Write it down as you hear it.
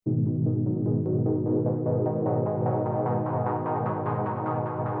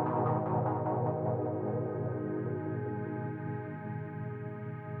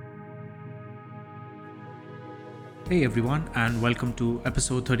Hey everyone, and welcome to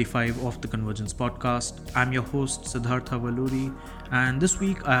episode 35 of the Convergence podcast. I'm your host Siddhartha Valuri, and this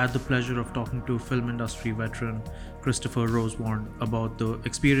week I had the pleasure of talking to film industry veteran Christopher Rosewarne about the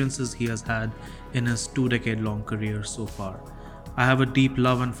experiences he has had in his 2 decade long career so far. I have a deep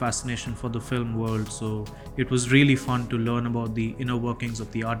love and fascination for the film world, so it was really fun to learn about the inner workings of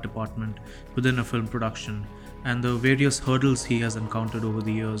the art department within a film production and the various hurdles he has encountered over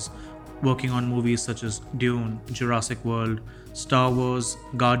the years working on movies such as Dune, Jurassic World, Star Wars,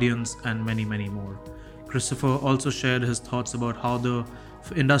 Guardians, and many, many more. Christopher also shared his thoughts about how the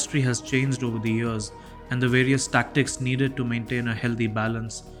industry has changed over the years and the various tactics needed to maintain a healthy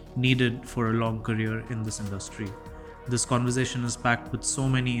balance needed for a long career in this industry. This conversation is packed with so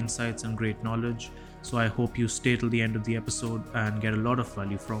many insights and great knowledge, so I hope you stay till the end of the episode and get a lot of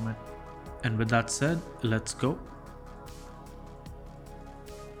value from it. And with that said, let's go.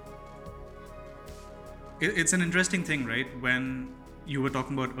 It's an interesting thing, right? When you were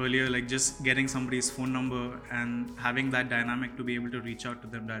talking about earlier, like just getting somebody's phone number and having that dynamic to be able to reach out to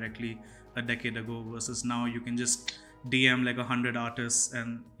them directly a decade ago versus now you can just DM like 100 artists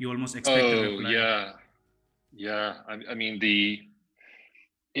and you almost expect a reply. Yeah. I mean,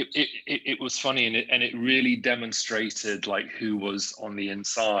 it was funny, and it really demonstrated like who was on the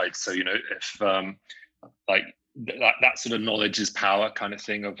inside. So if like that sort of knowledge is power kind of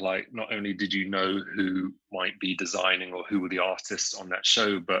thing, of like, not only did you know who might be designing or who were the artists on that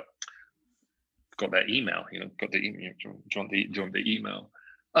show, but got their email. Got the email. Do you want the email?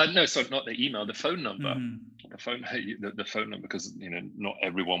 No, sorry, not the email. The phone number. Mm-hmm. The phone number, because not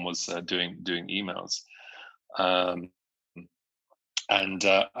everyone was doing emails. And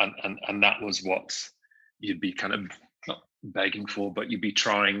that was what you'd be kind of not begging for, but you'd be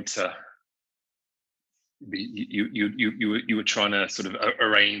trying to be, you were trying to sort of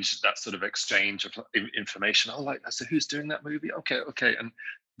arrange that sort of exchange of information. Oh, like, so who's doing that movie? Okay, and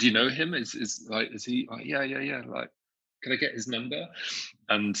do you know him? Is he? Oh, yeah. Like, can I get his number?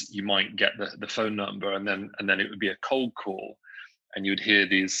 And you might get the phone number, and then it would be a cold call, and you'd hear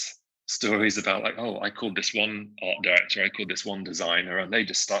these stories about, like, oh, I called this one art director, I called this one designer, and they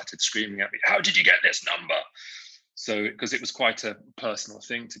just started screaming at me, how did you get this number? So, because it was quite a personal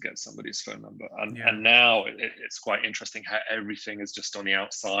thing to get somebody's phone number. And now it's quite interesting how everything is just on the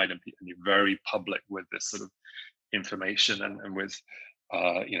outside, and you're very public with this sort of information, and with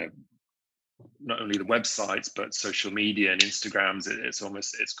not only the websites but social media and Instagrams.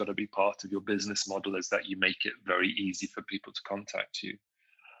 It's got to be part of your business model, is that you make it very easy for people to contact you.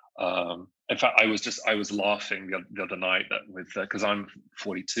 In fact, I was laughing the other night that because I'm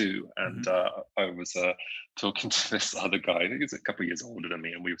 42, and I was talking to this other guy. I think he's a couple of years older than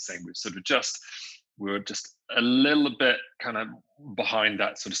me, and we were saying we were just a little bit kind of behind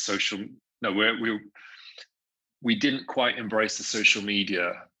that sort of social. No, we didn't quite embrace the social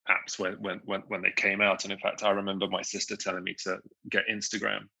media apps when they came out. And in fact, I remember my sister telling me to get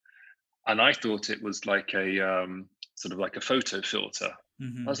Instagram, and I thought it was like a sort of like a photo filter.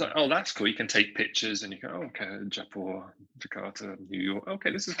 I was like, oh, that's cool. You can take pictures, and you go, oh, okay, Jaipur, Jakarta, New York.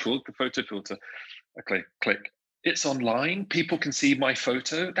 Okay, this is cool. The photo filter. Okay, click. It's online. People can see my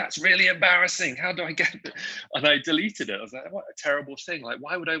photo. That's really embarrassing. How do I get it? And I deleted it. I was like, what a terrible thing. Like,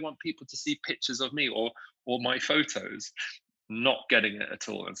 why would I want people to see pictures of me or my photos? Not getting it at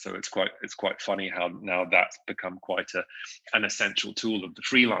all. And so it's quite funny how now that's become quite an essential tool of the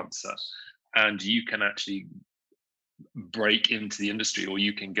freelancer. And you can actually break into the industry, or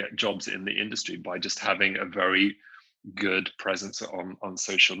you can get jobs in the industry by just having a very good presence on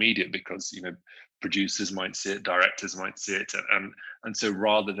social media, because producers might see it, directors might see it, and so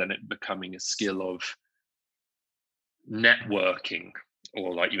rather than it becoming a skill of networking,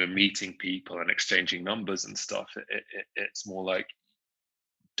 or like meeting people and exchanging numbers and stuff, it's more like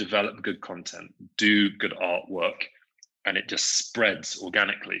develop good content, do good artwork, and it just spreads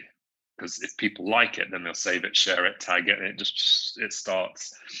organically. Because if people like it, then they'll save it, share it, tag it, and it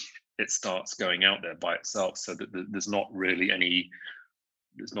starts going out there by itself. So that there's not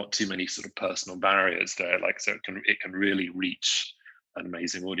too many sort of personal barriers there. Like, so it can really reach an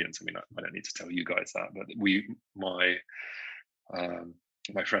amazing audience. I mean, I don't need to tell you guys that, but my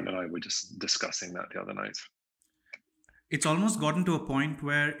friend and I were just discussing that the other night. It's almost gotten to a point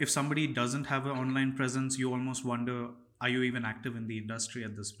where if somebody doesn't have an online presence, you almost wonder, are you even active in the industry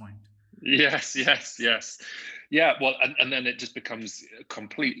at this point? Yes. Yeah, well, and then it just becomes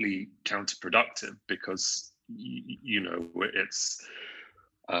completely counterproductive, because it's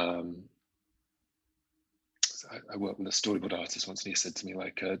I worked with a storyboard artist once, and he said to me,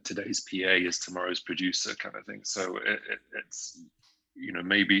 like, today's PA is tomorrow's producer, kind of thing. So it's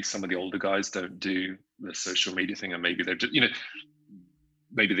maybe some of the older guys don't do the social media thing, and maybe they've just,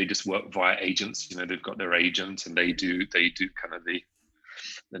 maybe they just work via agents. They've got their agent and they do kind of the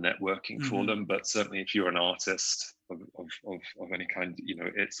networking for them. But certainly, if you're an artist of any kind,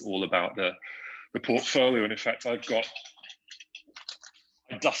 it's all about the portfolio. And in fact, I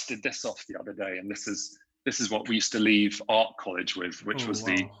dusted this off the other day, and this is what we used to leave art college with, which was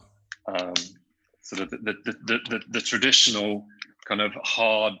the sort of the traditional kind of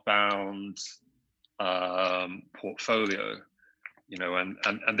hardbound portfolio,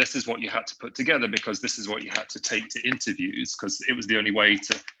 and this is what you had to put together, because this is what you had to take to interviews, because it was the only way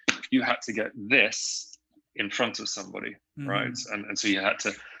you had to get this in front of somebody, right? And so you had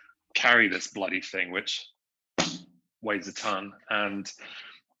to carry this bloody thing, which weighs a ton, and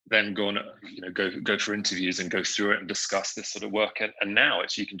then go on, go for interviews and go through it and discuss this sort of work. And now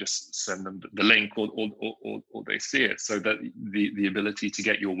you can just send them the link, or they see it, so that the ability to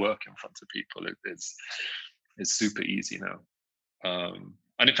get your work in front of people is super easy now.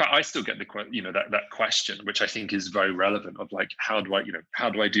 And in fact, I still get that question, which I think is very relevant, of like, how do I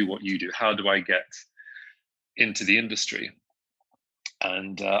do what you do? How do I get into the industry?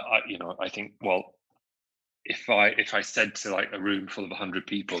 And I think, well, if I said to like a room full of 100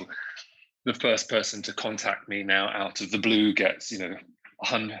 people, the first person to contact me now out of the blue gets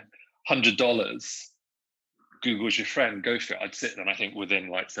 $100. Google's your friend, go for it. I'd sit there, and I think within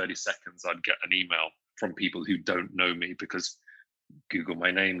like 30 seconds I'd get an email from people who don't know me, because Google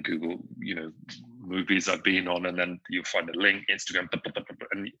my name, Google movies I've been on, and then you'll find a link, Instagram,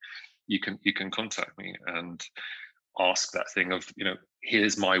 and you can contact me and ask that thing of,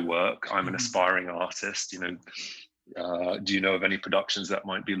 here's my work, I'm an aspiring artist, do you know of any productions that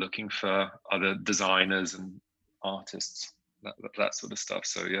might be looking for other designers and artists, that sort of stuff.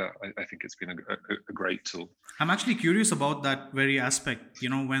 So yeah, I think it's been a great tool. I'm actually curious about that very aspect.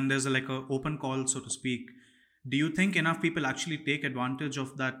 When there's like a open call, so to speak, do you think enough people actually take advantage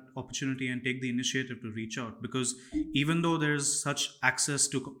of that opportunity and take the initiative to reach out? Because even though there's such access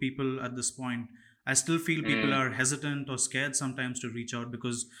to people at this point, I still feel people are hesitant or scared sometimes to reach out,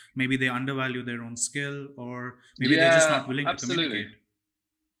 because maybe they undervalue their own skill, or maybe they're just not willing to communicate.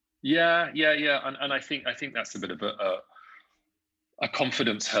 Yeah. And I think that's a bit of a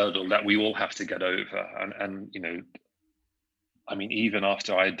confidence hurdle that we all have to get over. And I mean, even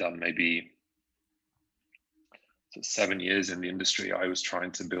after I'd done maybe 7 years in the industry, I was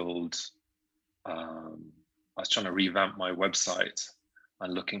trying to revamp my website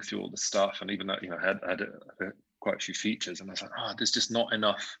and looking through all the stuff, and even that, had quite a few features, and I was like, there's just not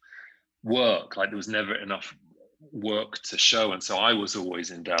enough work. Like, there was never enough work to show, and so I was always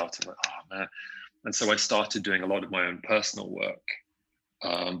in doubt. I'm like, man. And so I started doing a lot of my own personal work,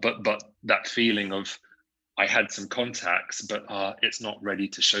 but that feeling of, I had some contacts, but it's not ready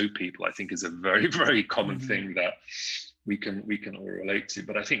to show people, I think is a very, very common thing that we can all relate to.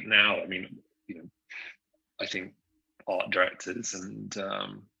 But I think now, I mean, I think art directors and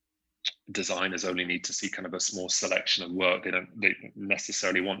designers only need to see kind of a small selection of work. They don't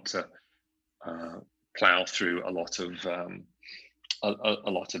necessarily want to plow through a lot of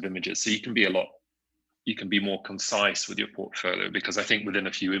images. So you can be more concise with your portfolio, because I think within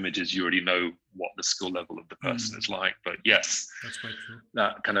a few images you already know what the skill level of the person is like. But yes, that's quite true.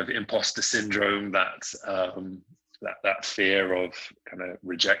 That kind of imposter syndrome, that fear of kind of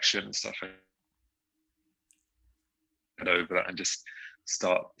rejection and stuff, get over that and just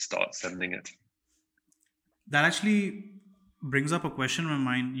start sending it. That actually brings up a question in my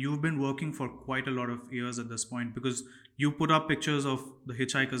mind. You've been working for quite a lot of years at this point, because you put up pictures of The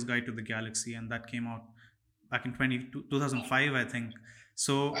Hitchhiker's Guide to the Galaxy, and that came out back in 2005, I think.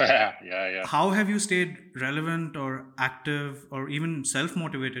 So yeah. How have you stayed relevant or active or even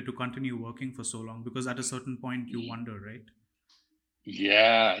self-motivated to continue working for so long? Because at a certain point you wonder, right?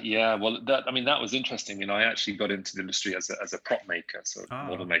 Yeah. Well, that was interesting. I actually got into the industry as a prop maker, so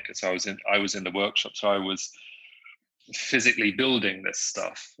model maker. So I was in the workshop. So I was physically building this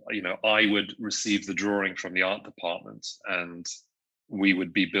stuff. I would receive the drawing from the art department, and we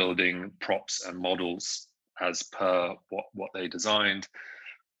would be building props and models as per what they designed.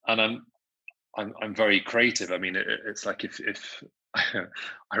 And I'm very creative. I mean, it's like if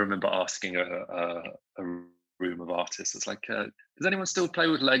I remember asking a room of artists, it's like, does anyone still play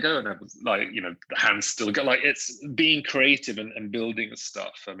with Lego? And I was like, the hands still go. Like, it's being creative and building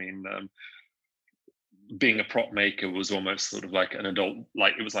stuff. I mean, being a prop maker was almost sort of like an adult,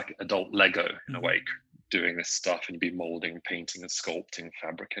 like it was like adult Lego in a way, doing this stuff, and you'd be molding, painting, and sculpting,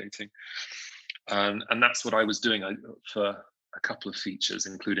 fabricating, and that's what I was doing for a couple of features,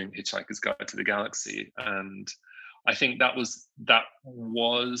 including Hitchhiker's Guide to the Galaxy. And I think that was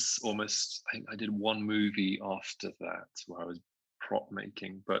almost. I think I did one movie after that where I was prop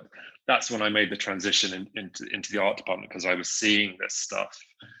making, but that's when I made the transition into the art department, because I was seeing this stuff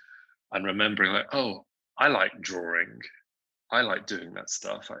and remembering like, oh, I like drawing, I like doing that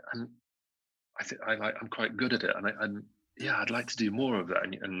stuff. I think I'm quite good at it, and yeah, I'd like to do more of that,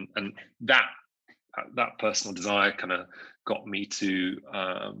 and that personal desire kind of got me to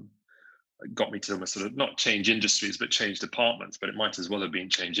almost sort of not change industries but change departments, but it might as well have been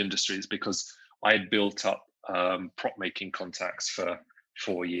change industries, because I had built up prop making contacts for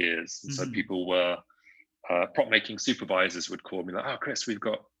 4 years, and so people were prop making supervisors would call me like, oh Chris, we've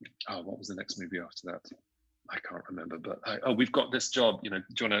got, what was the next movie after that, I can't remember, but we've got this job, do you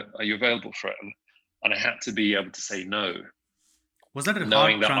want to, are you available for it? And I had to be able to say no. Was that a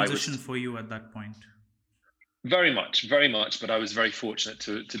hard transition for you at that point? Very much, but I was very fortunate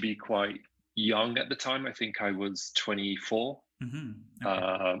to be quite young at the time. I think I was 24,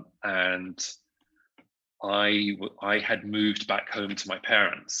 and I had moved back home to my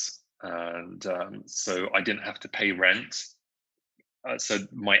parents, and so I didn't have to pay rent. So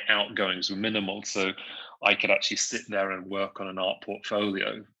my outgoings were minimal, so I could actually sit there and work on an art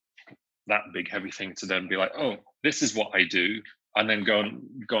portfolio, that big heavy thing, to then be like, oh, this is what I do, and then go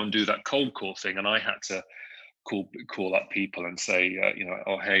and do that cold call thing. And I had to call up people and say,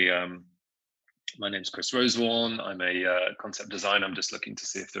 oh hey, my name's Chris Rosewarne. I'm a concept designer. I'm just looking to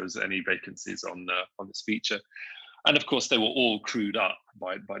see if there's any vacancies on this feature. And of course, they were all crewed up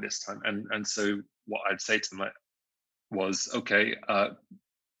by this time. And so what I'd say to them was, okay,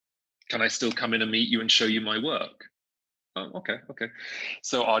 can I still come in and meet you and show you my work? Oh, okay.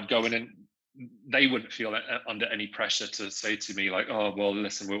 So I'd go in, and they wouldn't feel under any pressure to say to me like, oh, well,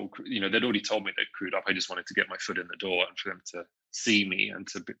 listen, they'd already told me they'd crewed up. I just wanted to get my foot in the door and for them to see me and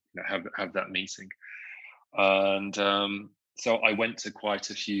to have that meeting. And so I went to quite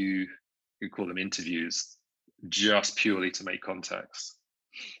a few, we call them interviews, just purely to make contacts.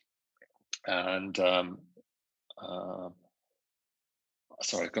 And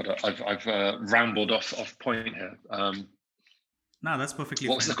sorry, I've rambled off point here. No, that's perfectly fine.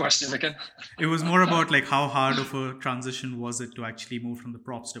 What was the question again? It was more about like how hard of a transition was it to actually move from the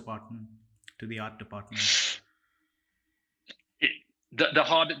props department to the art department? The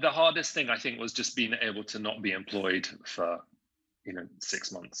hardest thing, I think, was just being able to not be employed for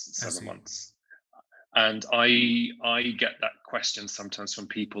 6 months, 7 months. And I get that question sometimes from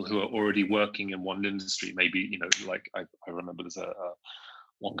people who are already working in one industry. Maybe like I remember there's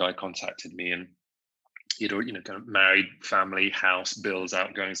one guy contacted me, and he'd kind of married, family, house, bills,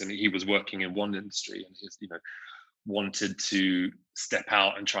 outgoings, and he was working in one industry, and he's wanted to step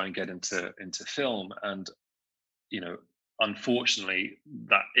out and try and get into film. And unfortunately,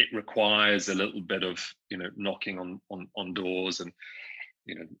 that it requires a little bit of knocking on doors and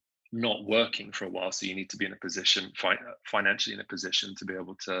not working for a while. So you need to be in a position, financially in a position, to be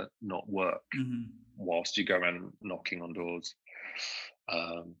able to not work whilst you go around knocking on doors.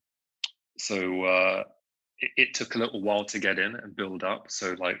 So it took a little while to get in and build up.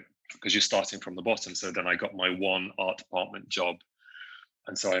 So because you're starting from the bottom. So then I got my one art department job.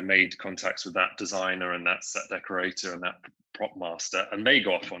 And so I made contacts with that designer and that set decorator and that prop master, and they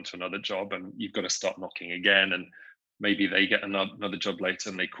go off onto another job, and you've got to start knocking again. And maybe they get another job later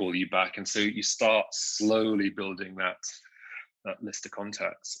and they call you back. And so you start slowly building that list of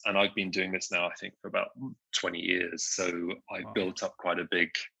contacts. And I've been doing this now, I think, for about 20 years. So I've built up quite a big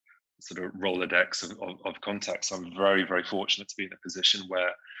sort of Rolodex of contacts. I'm very, very fortunate to be in a position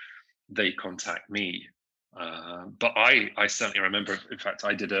where they contact me. But I certainly remember, in fact,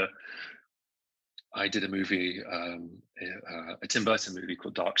 I did a movie, a Tim Burton movie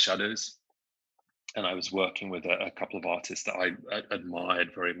called Dark Shadows. And I was working with a couple of artists that I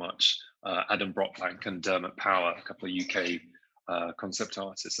admired very much, Adam Brockbank and Dermot Power, a couple of UK concept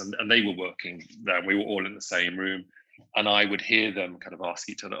artists. And they were working there. We were all in the same room. And I would hear them kind of ask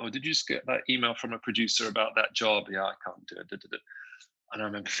each other, oh, did you just get that email from a producer about that job? Yeah, I can't do it. And I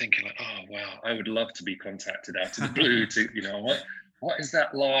remember thinking like, oh, wow, I would love to be contacted out of the blue to, what is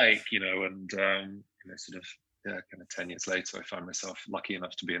that like? And sort of, yeah, kind of 10 years later, I find myself lucky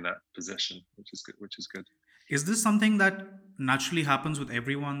enough to be in that position, which is good. Is this something that naturally happens with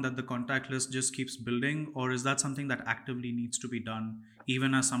everyone, that the contact list just keeps building? Or is that something that actively needs to be done,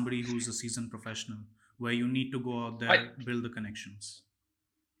 even as somebody who's a seasoned professional, where you need to go out there, build the connections?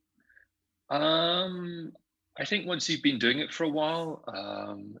 I think once you've been doing it for a while,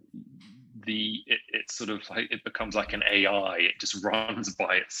 it sort of like, it becomes like an AI. It just runs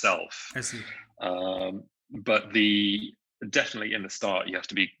by itself. I see. But definitely in the start, you have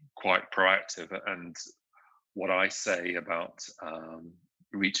to be quite proactive. And what I say about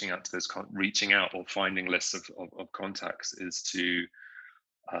reaching out to reaching out or finding lists of contacts is to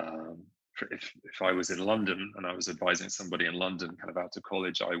if I was in London and I was advising somebody in London, kind of out of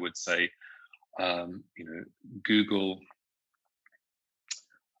college, I would say, Google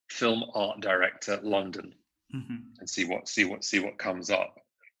film art director London Hmm. and see what comes up.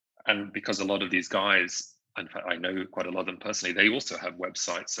 And because a lot of these guys, in fact, I know quite a lot of them personally, they also have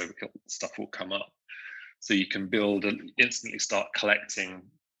websites, so stuff will come up. So you can build and instantly start collecting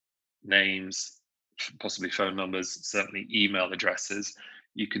names, possibly phone numbers, certainly email addresses.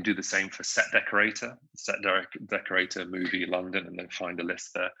 You can do the same for set decorator, movie London, and then find a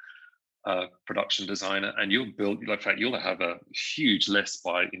list there. Production designer, and in fact, you'll have a huge list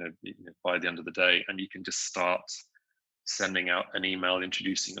by by the end of the day, and you can just start sending out an email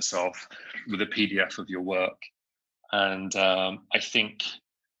introducing yourself with a PDF of your work. And I think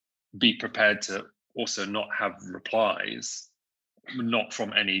be prepared to also not have replies, not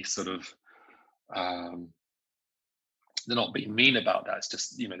from any sort of they're not being mean about that. It's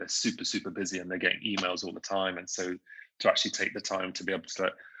just, they're super busy and they're getting emails all the time. And so to actually take the time to be able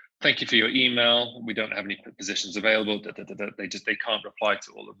to thank you for your email. We don't have any positions available. They can't reply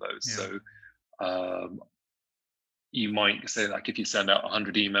to all of those. Yeah. So you might say, like, if you send out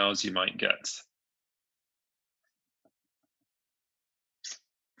 100 emails, you might get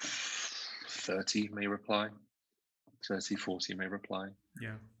 30 may reply, 30, 40 may reply.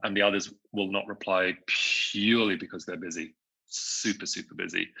 Yeah. And the others will not reply purely because they're busy, super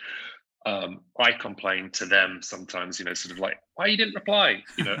busy. I complain to them sometimes, sort of like, why you didn't reply,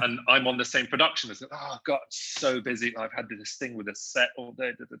 and I'm on the same production as, oh God, so busy. I've had this thing with a set all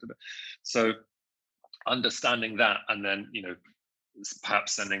day. So understanding that, and then,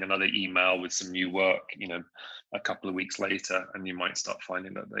 perhaps sending another email with some new work, a couple of weeks later, and you might start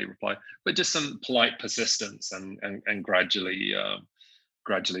finding that they reply. But just some polite persistence, and gradually,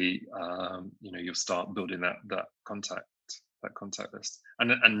 you'll start building that contact list.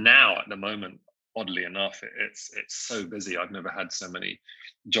 And now at the moment, oddly enough, it's so busy. I've never had so many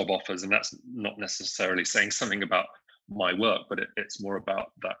job offers, and that's not necessarily saying something about my work, but it's more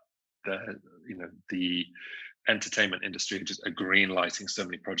about that the entertainment industry just green lighting so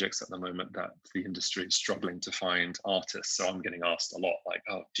many projects at the moment that the industry is struggling to find artists. So I'm getting asked a lot, like,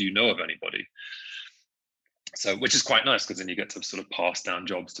 oh, do you know of anybody? So, which is quite nice, because then you get to sort of pass down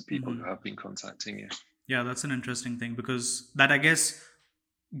jobs to people who have been contacting you. Yeah, that's an interesting thing, because that, I guess,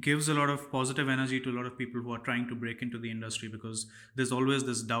 gives a lot of positive energy to a lot of people who are trying to break into the industry, because there's always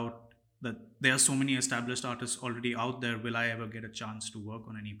this doubt that there are so many established artists already out there. Will I ever get a chance to work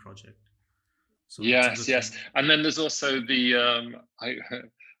on any project? So it's a good Yes. thing. And then there's also the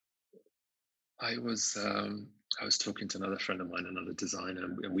I was talking to another friend of mine, another designer,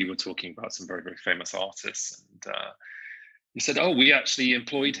 and we were talking about some very famous artists, and he said, "Oh, we actually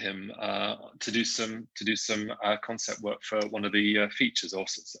employed him to do some concept work for one of the features, or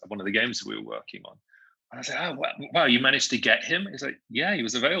one of the games that we were working on." And I said, "Oh, wow, you managed to get him?" He's like, "Yeah, he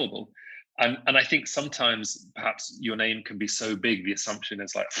was available." And I think sometimes perhaps your name can be so big, the assumption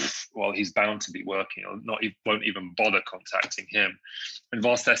is like, well, he's bound to be working, or not, won't even bother contacting him. And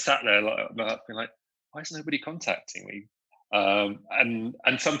whilst they're sat there, like, why is nobody contacting me? And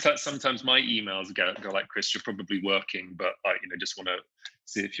sometimes my emails go like, Chris, you're probably working, but just want to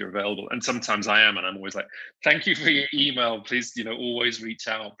see if you're available. And sometimes I am, and I'm always like, thank you for your email. Please, always reach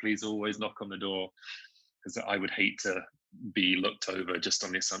out. Please always knock on the door, because I would hate to be looked over just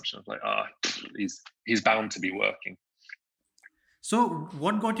on the assumption of like, he's bound to be working. So,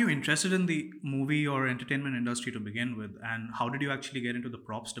 what got you interested in the movie or entertainment industry to begin with, and how did you actually get into the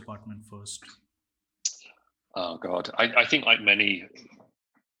props department first? Oh God, I think like many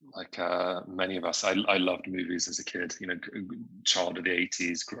of us, I loved movies as a kid. Child of the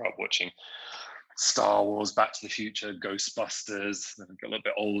 '80s, grew up watching Star Wars, Back to the Future, Ghostbusters. Then got a little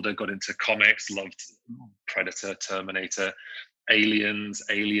bit older, got into comics, loved Predator, Terminator, Aliens,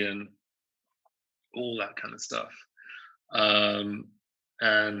 Alien, all that kind of stuff.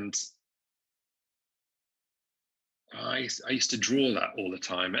 And I used to draw that all the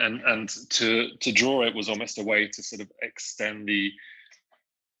time, and to draw it was almost a way to sort of extend the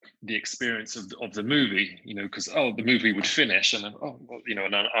experience of the movie, because the movie would finish, and then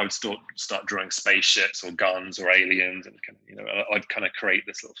and then I would start drawing spaceships or guns or aliens, and I'd kind of create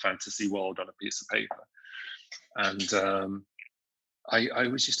this little fantasy world on a piece of paper. And I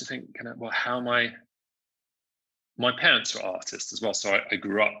always used to think, well, how my parents were artists as well, so I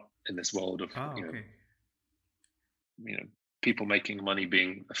grew up in this world of Okay. people making money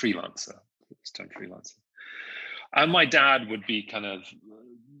being a freelancer, this term freelancer. And my dad would be kind of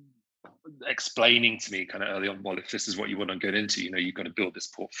explaining to me kind of early on, well, if this is what you want to get into, you've got to build this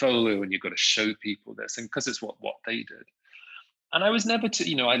portfolio and you've got to show people this, and because it's what they did. And I was never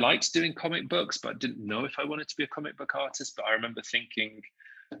I liked doing comic books, but didn't know if I wanted to be a comic book artist. But I remember thinking,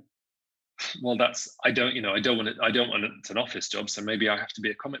 well, I don't want it's an office job, so maybe I have to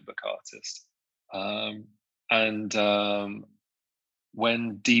be a comic book artist. And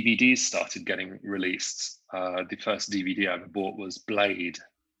when DVDs started getting released, the first DVD I ever bought was Blade.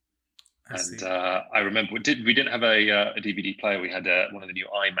 I remember we didn't have a DVD player. We had one of the new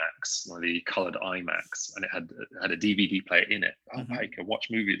iMacs, one of the colored iMacs, and it had a DVD player in it. Oh, I can watch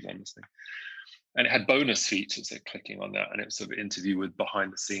movies on this thing. And it had bonus features, like clicking on that, and it was sort of interview with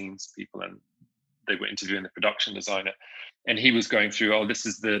behind the scenes people, and they were interviewing the production designer, and he was going through, oh, this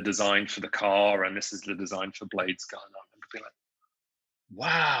is the design for the car, and this is the design for Blade's gun. And I remember being like,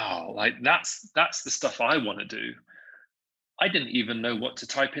 wow, like that's the stuff I want to do. I didn't even know what to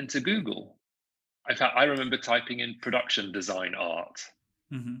type into Google. In fact, I remember typing in production design art.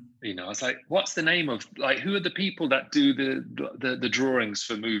 I was like, what's the name of, like, who are the people that do the drawings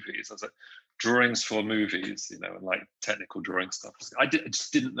for movies? I was like, drawings for movies, and like technical drawing stuff. I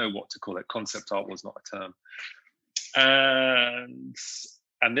just didn't know what to call it. Concept art was not a term.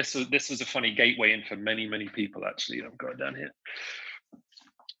 And this was a funny gateway in for many, many people, actually. I've got it down here.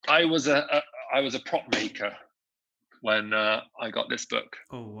 I was a prop maker when I got this book.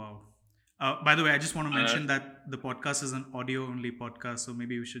 Oh, wow. By the way, I just want to mention that the podcast is an audio only podcast, so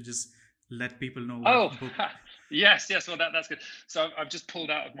maybe we should just let people know what book. Yes. Well, that's good. So I've just pulled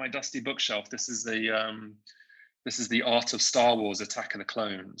out of my dusty bookshelf. This is the Art of Star Wars: Attack of the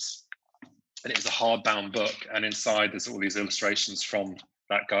Clones, and it was a hardbound book. And inside there's all these illustrations from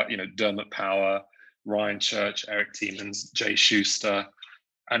that guy, Dermot Power, Ryan Church, Eric Tiemens, Jay Schuster,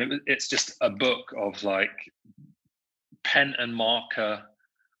 and it's just a book of like pen and marker,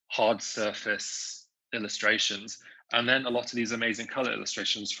 hard surface illustrations, and then a lot of these amazing color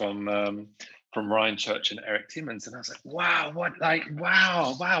illustrations from Ryan Church and Eric Tiemens. And I was like, wow, what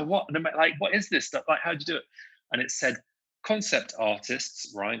is this stuff? Like, how'd you do it? And it said concept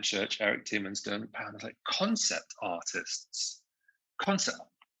artists, Ryan Church, Eric Tiemens, Dermot Power. I was like, concept artists, concept.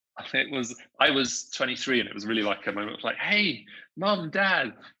 I was 23, and it was really like a moment of like, hey, mom,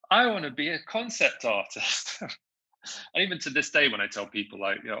 dad, I want to be a concept artist. And even to this day, when I tell people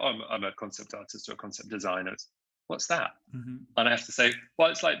like, I'm a concept artist or a concept designer, what's that? And I have to say, well,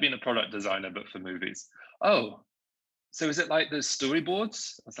 it's like being a product designer, but for movies. Oh, so is it like the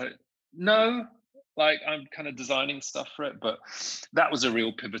storyboards? I was like, no, like I'm kind of designing stuff for it. But that was a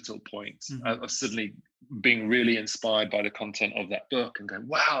real pivotal point of suddenly being really inspired by the content of that book and going,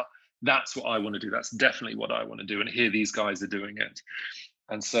 wow, that's what I want to do. That's definitely what I want to do. And here these guys are doing it.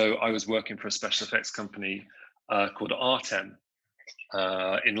 And so I was working for a special effects company called Artem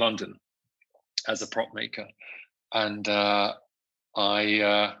in London as a prop maker. And I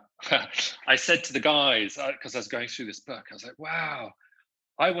said to the guys, because I was going through this book, I was like, wow,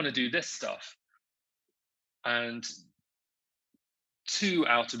 I want to do this stuff. And 2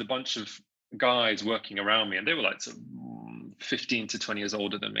 out of the bunch of guys working around me, and they were like sort of 15 to 20 years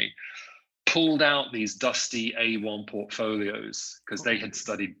older than me, pulled out these dusty A1 portfolios because they had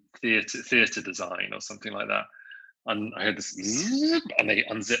studied theater design or something like that. And I had this, and they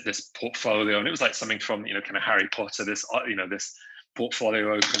unzipped this portfolio, and it was like something from kind of Harry Potter. This this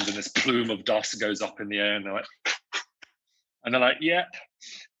portfolio opens, and this plume of dust goes up in the air, and they're like, yep.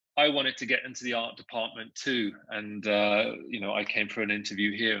 I wanted to get into the art department too, and I came for an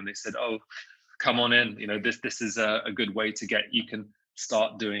interview here, and they said, oh, come on in. This is a good way to you can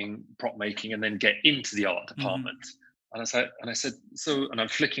start doing prop making and then get into the art department. And I said, so, and I'm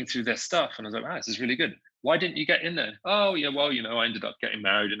flicking through their stuff, and I was like, wow, this is really good. Why didn't you get in there? Oh, yeah, well, I ended up getting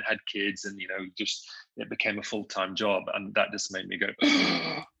married and had kids, and it became a full-time job, and that just made me go,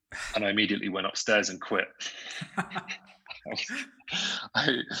 and I immediately went upstairs and quit.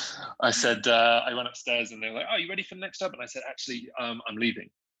 I said, I went upstairs, and they were like, oh, you ready for the next job? And I said, actually, I'm leaving.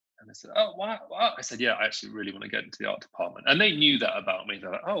 And they said, oh, wow. I said, yeah, I actually really want to get into the art department. And they knew that about me.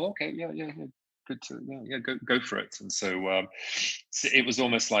 They're like, oh, okay, yeah, good to, go for it. And so it was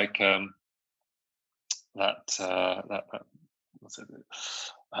almost like a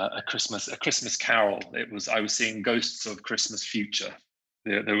Christmas Carol. I was seeing ghosts of Christmas future.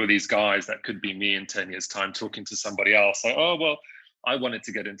 There were these guys that could be me in 10 years' time talking to somebody else. Like, oh, well, I wanted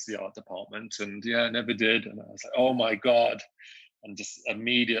to get into the art department, and I never did. And I was like, oh my God, and just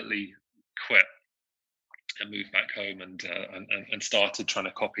immediately quit and moved back home and started trying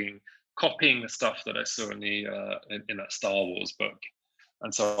to copying the stuff that I saw in that Star Wars book.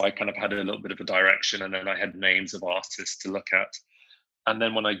 And so I kind of had a little bit of a direction, and then I had names of artists to look at. And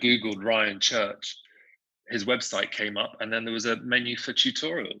then when I Googled Ryan Church, his website came up, and then there was a menu for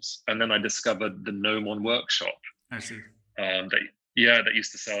tutorials. And then I discovered the Gnomon workshop. I see. That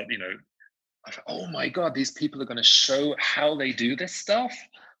used to sell, I thought, oh my God, these people are going to show how they do this stuff.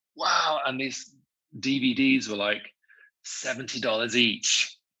 Wow. And these DVDs were like $70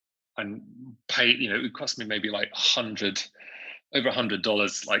 each, and it would cost me maybe like over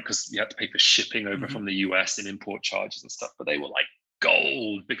 $100, like, because you had to pay for shipping over from the US and import charges and stuff, but they were like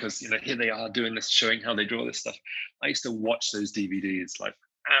gold, because here they are doing this, showing how they draw this stuff. I used to watch those DVDs like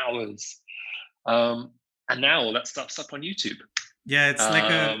hours. And now all that stuff's up on YouTube. Yeah, it's like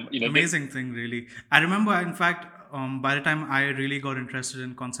a amazing thing, really. I remember, in fact, by the time I really got interested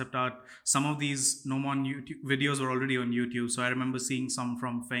in concept art, some of these Nomon YouTube videos were already on YouTube. So I remember seeing some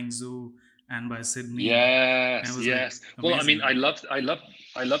from Feng Zhu and by Sydney, and it Yes, was like yes. Well, I mean, amazing.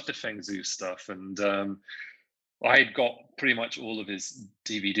 I love the Feng Zhu stuff, and I'd got pretty much all of his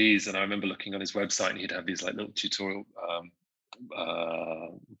DVDs, and I remember looking on his website, and he'd have these like little tutorial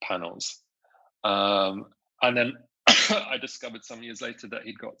panels. And then I discovered some years later that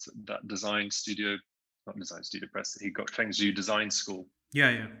he'd got that not design studio press, he got Feng Zhu Design School.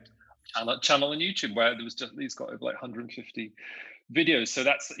 Yeah. Channel on YouTube, where there was just, he's got like 150 videos. So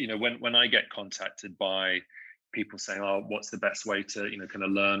that's, when I get contacted by people saying, oh, what's the best way to, kind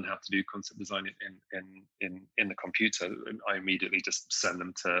of learn how to do concept design in the computer, I immediately just send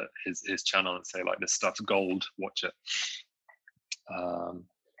them to his channel and say, like, this stuff's gold, watch it.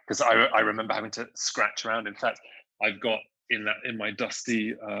 Because I remember having to scratch around. In fact, I've got in my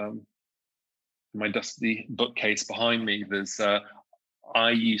dusty bookcase behind me, there's I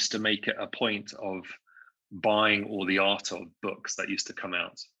used to make it a point of buying all the art of books that used to come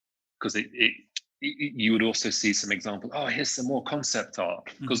out, because you would also see some examples. Oh, here's some more concept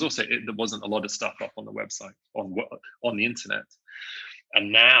art, because also there wasn't a lot of stuff up on the website, on the internet. And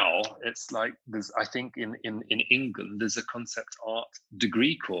now it's like, I think in England there's a concept art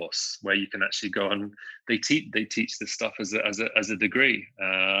degree course where you can actually go and they teach this stuff as a degree,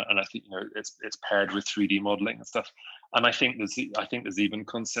 and I think it's paired with 3D modeling and stuff. And I think there's even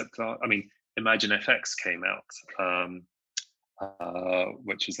concept art. I mean, Imagine FX came out,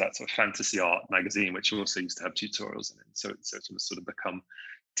 which is that sort of fantasy art magazine, which also used to have tutorials in it. So it's sort of become,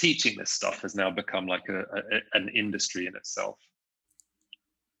 teaching this stuff has now become like an industry in itself.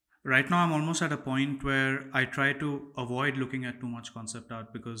 Right now, I'm almost at a point where I try to avoid looking at too much concept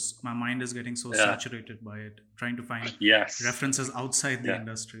art because my mind is getting so saturated by it, trying to find references outside the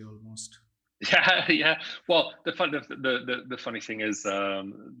industry almost. Yeah. Well, the funny thing is,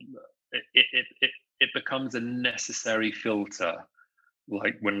 it becomes a necessary filter.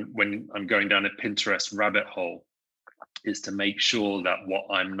 Like when I'm going down a Pinterest rabbit hole, is to make sure that what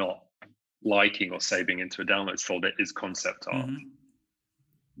I'm not liking or saving into a downloads folder is concept art.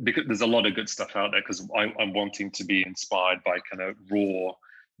 Because there's a lot of good stuff out there, because I'm wanting to be inspired by kind of raw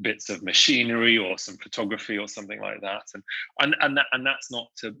bits of machinery or some photography or something like that, and that's not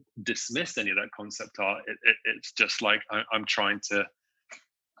to dismiss any of that concept art. It's just like I'm trying to.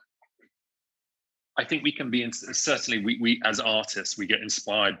 I think we can be certainly we as artists, we get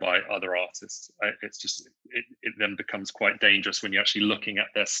inspired by other artists. It's just it then becomes quite dangerous when you're actually looking at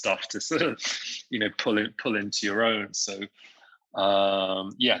their stuff to sort of pull into your own. So I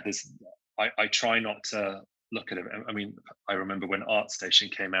try not to look at it. I mean, I remember when ArtStation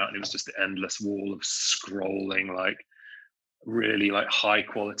came out, and it was just the endless wall of scrolling, like really like high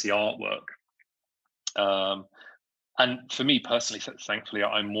quality artwork. And for me personally, thankfully,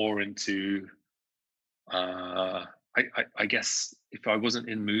 I'm more into. I guess if I wasn't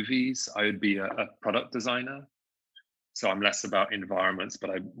in movies, I would be a product designer. So I'm less about environments,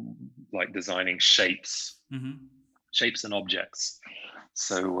 but I like designing shapes and objects.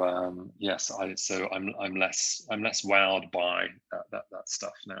 So I'm less wowed by that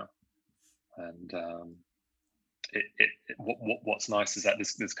stuff now. And what's nice is that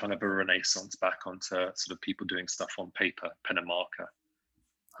there's kind of a renaissance back onto sort of people doing stuff on paper, pen and marker.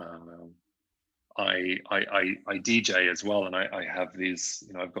 I DJ as well, and I have these,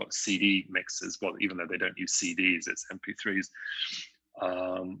 I've got CD mixes. Well, even though they don't use CDs, it's MP3s.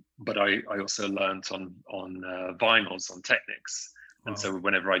 But I also learned on vinyls, on Technics. And so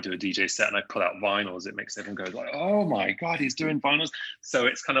whenever I do a DJ set and I pull out vinyls, it makes everyone go like, "Oh my God, he's doing vinyls!" So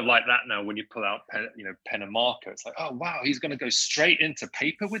it's kind of like that now. When you pull out pen and marker, it's like, "Oh wow, he's going to go straight into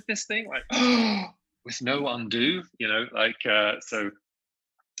paper with this thing, like with no undo." So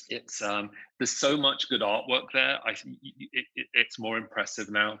it's there's so much good artwork there. It's more impressive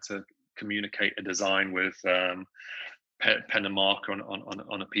now to communicate a design with pen and marker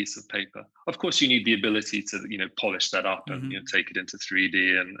on a piece of paper. Of course, you need the ability to polish that up and Mm-hmm. take it into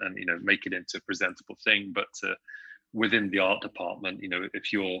 3D and make it into a presentable thing. But within the art department,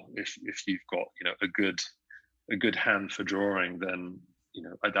 if you've got a good hand for drawing, then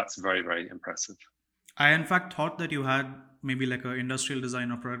that's very, very impressive. I in fact thought that you had maybe like a industrial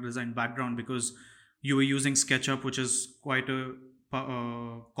design or product design background because you were using SketchUp, which is quite a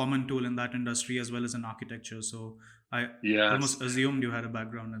common tool in that industry as well as in architecture. So I Yes. almost assumed you had a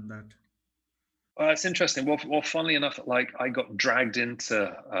background in that. It's interesting. Well, funnily enough, like I got dragged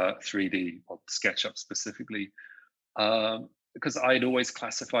into 3D or SketchUp specifically because I'd always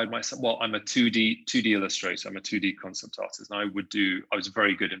classified myself. Well, I'm a 2D illustrator. I'm a 2D concept artist, and I was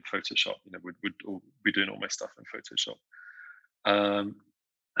very good in Photoshop. Would be doing all my stuff in Photoshop. Um,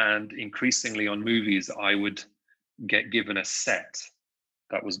 and increasingly on movies, I would get given a set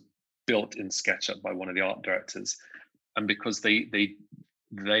that was built in SketchUp by one of the art directors, and because they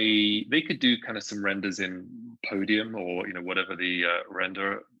could do kind of some renders in Podium or whatever the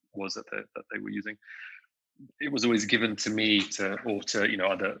render was that they were using. It was always given to me or to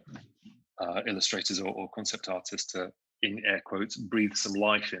other illustrators or concept artists to, in air quotes, breathe some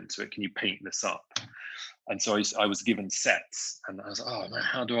life into it. Can you paint this up? And so I was given sets, and I was like, oh man,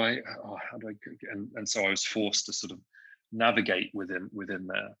 how do I and so I was forced to sort of navigate within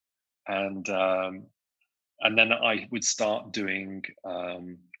there, and then I would start doing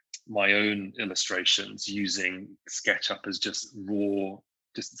my own illustrations using SketchUp as just raw,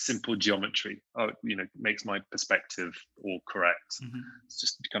 just simple geometry. Oh, makes my perspective all correct. Mm-hmm. It's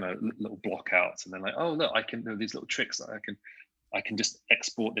just kind of little block outs, and then like, oh look, I can do these little tricks that I can just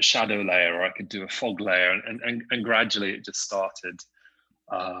export the shadow layer, or I could do a fog layer, and gradually it just started.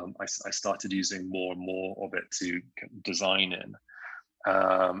 I started using more and more of it to design in.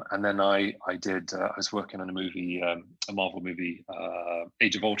 And then I was working on a movie, a Marvel movie,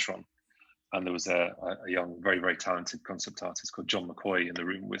 Age of Ultron, and there was a young, very, very talented concept artist called John McCoy in the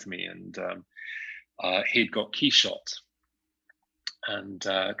room with me, and he'd got Keyshot, and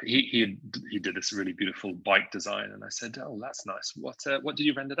he did this really beautiful bike design, and I said, oh, that's nice. What did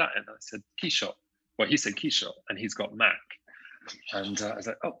you render that in? And I said, Keyshot. Well, he said Keyshot, and he's got Mac. And I was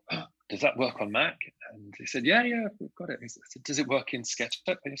like, oh, does that work on Mac? And he said, yeah, we've got it. I said, does it work in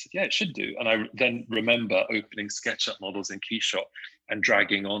SketchUp? And he said, yeah, it should do. And I then remember opening SketchUp models in Keyshot and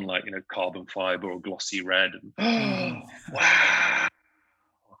dragging on like, carbon fiber or glossy red. And, Mm-hmm. wow.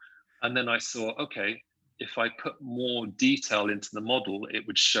 And then I saw, okay, if I put more detail into the model, it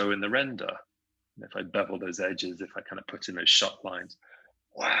would show in the render. And if I bevel those edges, if I kind of put in those shot lines,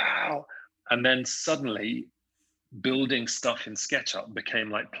 wow. And then suddenly building stuff in SketchUp became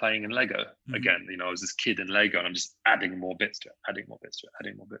like playing in Lego again. I was this kid in Lego, and I'm just adding more bits to it, adding more bits to it,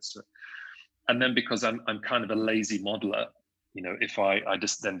 adding more bits to it. And then because I'm kind of a lazy modeler, if I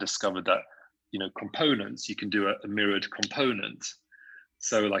just then discovered that components, you can do a mirrored component.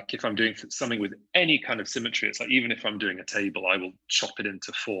 So like if I'm doing something with any kind of symmetry, it's like even if I'm doing a table, I will chop it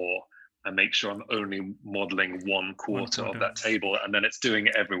into 4 and make sure I'm only modeling 1/4 of that table, and then it's doing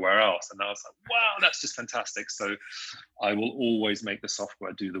it everywhere else. And I was like, wow, that's just fantastic. So I will always make the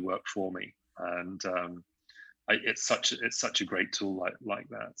software do the work for me. And it's such a great tool like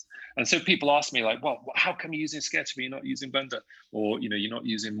that. And so people ask me like, well, how come you're using Sketch if you're not using Blender, or you're not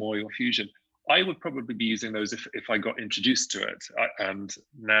using Moy or Fusion? I would probably be using those if I got introduced to it. And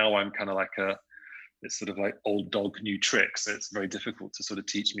now I'm kind of like it's sort of like old dog, new tricks. So it's very difficult to sort of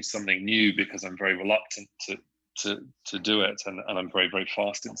teach me something new because I'm very reluctant to do it, and I'm very, very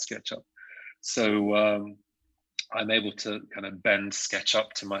fast in SketchUp. So I'm able to kind of bend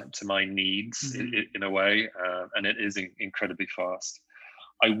SketchUp to my needs in a way, and it is incredibly fast.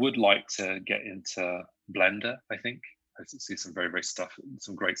 I would like to get into Blender. I think I see some very, very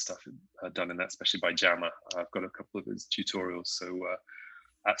some great stuff done in that, especially by Jammer. I've got a couple of his tutorials, so.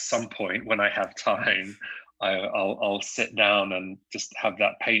 At some point when I have time, I'll sit down and just have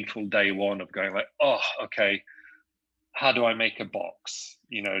that painful day one of going like, oh, okay, how do I make a box?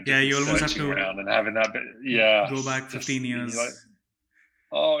 Yeah, you almost have searching to around and having that bit. Yeah, go back 15 you're like, years.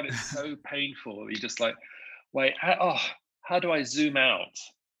 oh, and it's so painful. You just like, wait, how do I zoom out?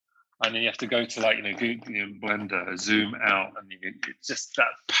 And then you have to go to like Google, Blender, zoom out, and it's just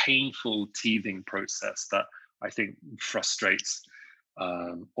that painful teething process that I think frustrates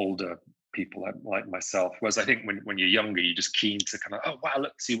older people like myself. Whereas I think when you're younger, you're just keen to kind of, oh wow,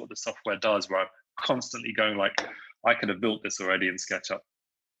 let's see what the software does. Where I'm constantly going like, I could have built this already in SketchUp,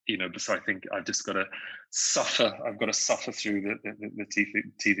 But so I think I've just got to suffer. I've got to suffer through the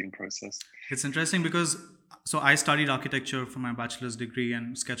teething process. It's interesting because so I studied architecture for my bachelor's degree,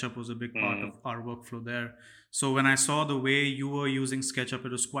 and SketchUp was a big part of our workflow there. So when I saw the way you were using SketchUp,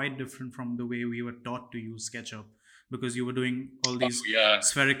 it was quite different from the way we were taught to use SketchUp, because you were doing all Oh these yeah,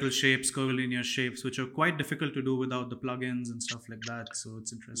 spherical shapes, curvilinear shapes, which are quite difficult to do without the plugins and stuff like that. So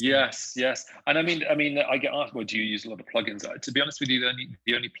it's interesting. yes, yes. And I get asked, well, do you use a lot of plugins? To be honest with you,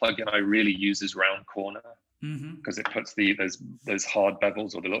 the only plugin I really use is Round Corner, Mm-hmm. because it puts those hard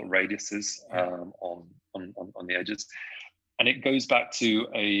bevels or the little radiuses Yeah. on the edges. And it goes back to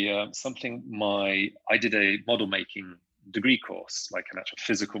a something I did a model making degree course, like an actual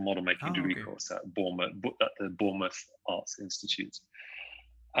physical model making Oh, degree okay. course at the Bournemouth Arts Institute.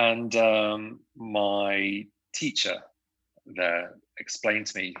 And my teacher there explained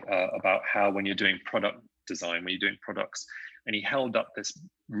to me about how when you're doing product design, when you're doing products, and he held up this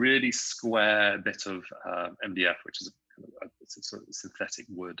really square bit of MDF, which is it's a sort of synthetic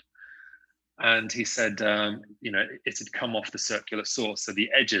wood. And he said, it had come off the circular saw, so the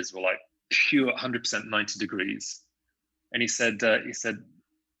edges were like pure 100% 90 degrees. And he said,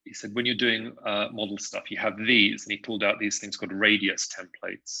 when you're doing model stuff, you have these, and he pulled out these things called radius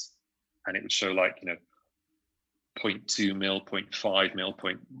templates, and it would show like 0.2 mil, 0.5 mil,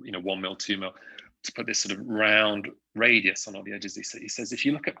 1 mil, 2 mil, to put this sort of round radius on all the edges. He says, if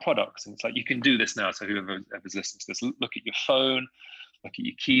you look at products, and it's like you can do this now. So whoever's listening to this, look at your phone, look at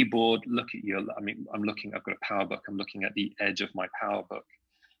your keyboard, look at I've got a PowerBook, I'm looking at the edge of my PowerBook,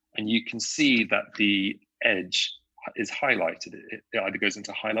 and you can see that the edge is highlighted. It either goes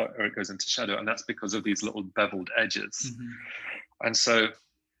into highlight or it goes into shadow, and that's because of these little beveled edges. Mm-hmm. And so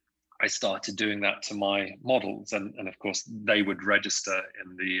I started doing that to my models, and of course they would register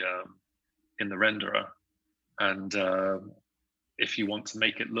in the renderer. And if you want to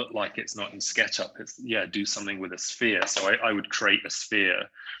make it look like it's not in SketchUp, do something with a sphere. So I would create a sphere,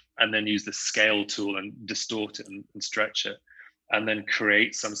 and then use the scale tool and distort it and stretch it, and then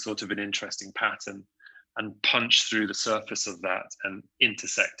create some sort of an interesting pattern and punch through the surface of that and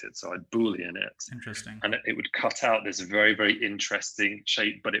intersect it. So I'd Boolean it, Interesting. and it would cut out this very, very interesting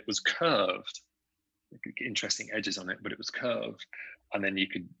shape, but it was curved. Interesting edges on it, but it was curved. And then you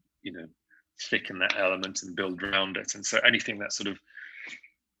could, thicken that element and build around it. And so anything that sort of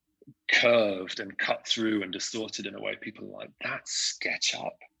curved and cut through and distorted in a way, people are like, that's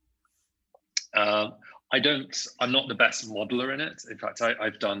SketchUp. I'm not the best modeler in it. In fact,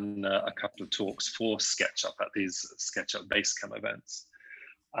 I've done a couple of talks for SketchUp at these SketchUp Basecamp events.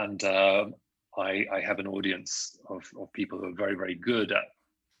 And I have an audience of people who are very, very good at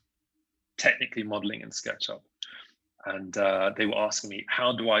technically modeling in SketchUp. And they were asking me,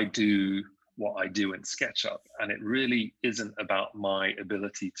 how do I do what I do in SketchUp? And it really isn't about my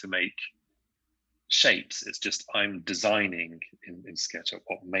ability to make shapes. It's just I'm designing in SketchUp.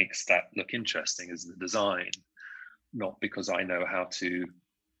 What makes that look interesting is the design, not because I know how to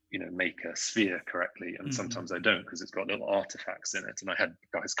make a sphere correctly. And sometimes I don't, because it's got little artifacts in it. And I had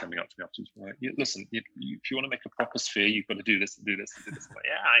guys coming up to me afterwards like, listen, if you want to make a proper sphere, you've got to do this and do this and do this. I'm like,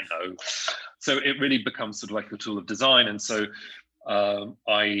 yeah, I know. So it really becomes sort of like a tool of design. And so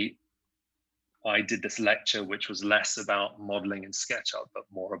I did this lecture, which was less about modeling in SketchUp, but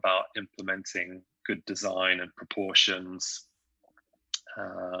more about implementing good design and proportions.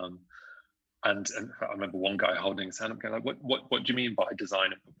 And I remember one guy holding his hand up, going like, "What do you mean by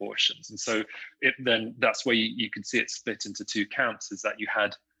design and proportions?" And so that's where you could see it split into two camps. Is that you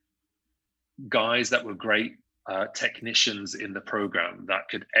had guys that were great technicians in the program that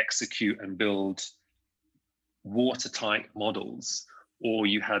could execute and build watertight models, or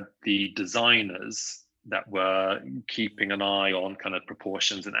you had the designers that were keeping an eye on kind of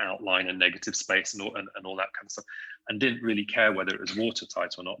proportions and outline and negative space and all that kind of stuff, and didn't really care whether it was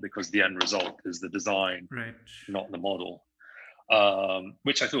watertight or not, because the end result is the design, Right. not the model.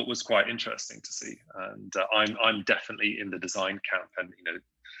 Which I thought was quite interesting to see. And I'm definitely in the design camp, and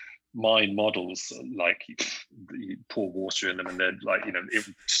my models, like, you pour water in them and they're like, it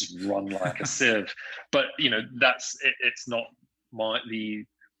would just run like a sieve. But that's it, it's not my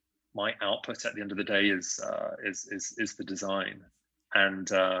output at the end of the day is the design.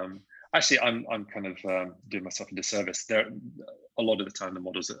 And actually, I'm kind of doing myself a disservice. There, a lot of the time, the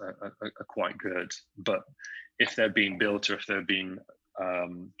models are quite good, but if they're being built or if they're being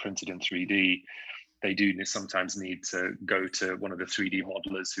printed in 3D, they do sometimes need to go to one of the 3D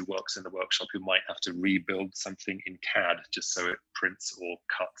modelers who works in the workshop, who might have to rebuild something in CAD just so it prints or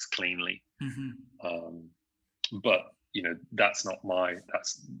cuts cleanly. But that's not my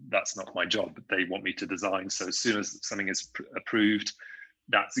job. They want me to design. So as soon as something is approved,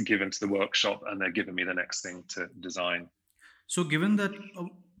 that's given to the workshop, and they're giving me the next thing to design. So, given that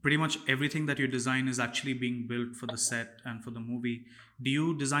pretty much everything that you design is actually being built for the set and for the movie, do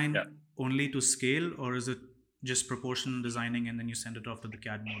you design only to scale, or is it just proportional designing and then you send it off to the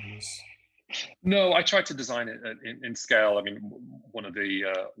CAD modelers? No, I tried to design it in scale. I mean, one of the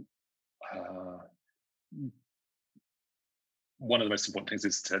uh, one of the most important things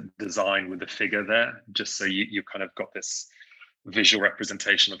is to design with the figure there, just so you kind of got this visual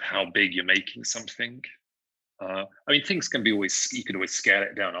representation of how big you're making something. I mean, things can be always, you can always scale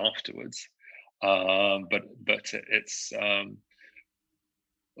it down afterwards, but it's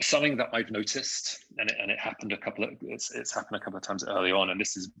something that I've noticed, and it happened a couple of it's happened a couple of times early on, and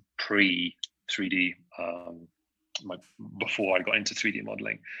this is pre 3D, my, before I got into 3D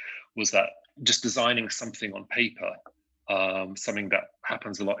modeling, was that just designing something on paper, something that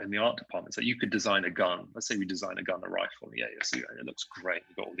happens a lot in the art department. So you could design a gun. Let's say we design a gun, a rifle. Yeah, so it looks great.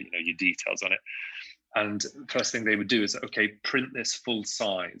 You've got all the, your details on it. And first thing they would do is, okay, print this full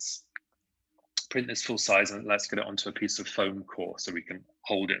size, and let's get it onto a piece of foam core so we can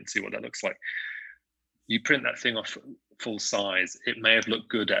hold it and see what that looks like. You print that thing off full size. It may have looked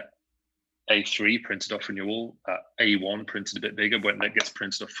good at A3 printed off on your wall, A1 printed a bit bigger. When it gets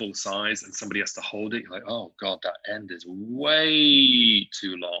printed off full size and somebody has to hold it, you're like, oh God, that end is way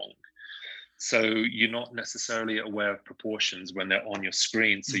too long. So you're not necessarily aware of proportions when they're on your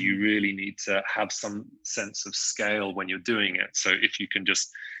screen. So you really need to have some sense of scale when you're doing it. So if you can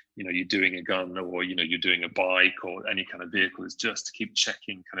just, you're doing a gun, or, you're doing a bike or any kind of vehicle, is just to keep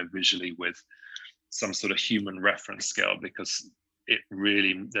checking kind of visually with some sort of human reference scale, because it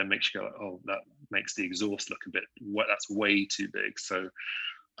really then makes you go, oh, that makes the exhaust look a bit, that's way too big. So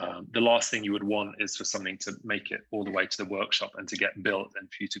the last thing you would want is for something to make it all the way to the workshop and to get built, and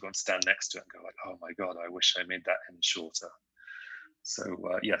for you to go and stand next to it and go like, oh my God, I wish I made that end shorter. So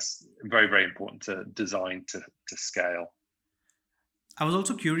yes, very, very important to design to scale. I was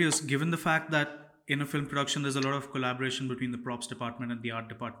also curious, given the fact that in a film production, there's a lot of collaboration between the props department and the art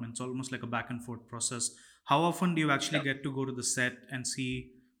department. It's almost like a back and forth process. How often do you actually Yeah. get to go to the set and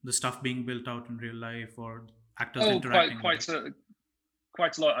see the stuff being built out in real life, or actors Oh, interacting with it?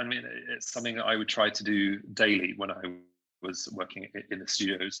 Quite a lot. I mean, it's something that I would try to do daily when I was working in the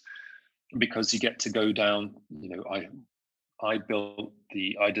studios, because you get to go down. I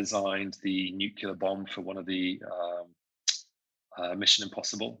designed the nuclear bomb for one of the Mission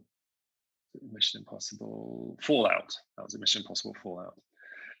Impossible Fallout. That was a Mission Impossible Fallout,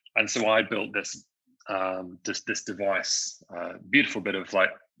 and so I built this this device, beautiful bit of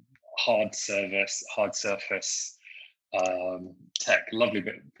like hard surface tech, lovely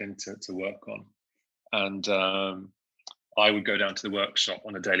bit thing to work on. And I would go down to the workshop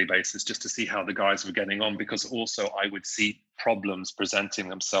on a daily basis just to see how the guys were getting on, because also I would see problems presenting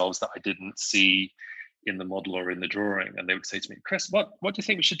themselves that I didn't see in the model or in the drawing. And they would say to me, Chris, what do you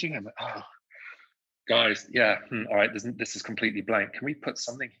think we should do? I'm like, oh, guys, yeah, all right, this is completely blank. Can we put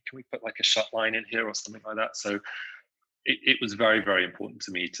like a shut line in here or something like that? So it was very, very important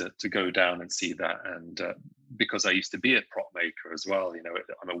to me to go down and see that. And because I used to be a prop maker as well,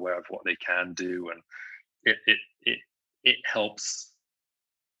 I'm aware of what they can do, and it helps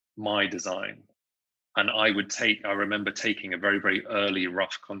my design. And I remember taking a very, very early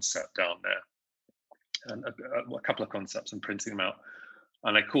rough concept down there, and a couple of concepts, and printing them out.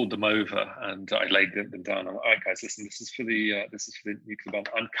 And I called them over and I laid them down. I'm like, all right, guys, listen, this is for the nuclear bomb.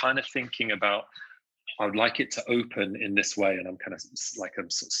 I'm kind of thinking about, I would like it to open in this way, and I'm kind of like, I'm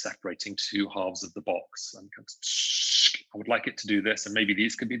sort of separating two halves of the box. I would like it to do this, and maybe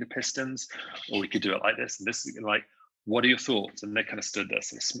these could be the pistons, or we could do it like this. And this is like, what are your thoughts? And they kind of stood there,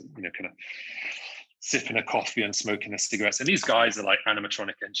 sort of, kind of sipping a coffee and smoking a cigarettes. And these guys are like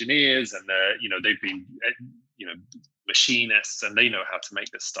animatronic engineers, and they're, they've been, machinists, and they know how to make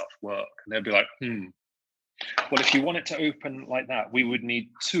this stuff work. And they'll be like, well, if you want it to open like that, we would need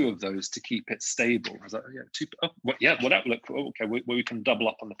two of those to keep it stable. I was like, yeah, two. Oh, well, yeah, well, that would look cool. Okay, we can double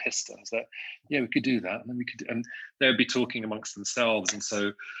up on the piston. I was like, yeah, we could do that. And then and they would be talking amongst themselves. And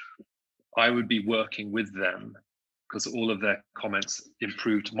so I would be working with them, because all of their comments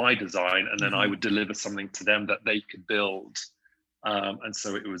improved my design, and then I would deliver something to them that they could build. And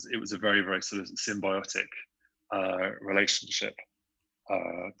so it was a very, very sort of symbiotic relationship,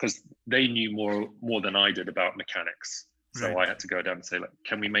 because they knew more than I did about mechanics. So Right. I had to go down and say, like,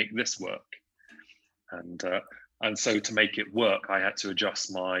 can we make this work? And so to make it work, I had to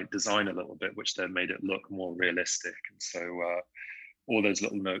adjust my design a little bit, which then made it look more realistic. And so all those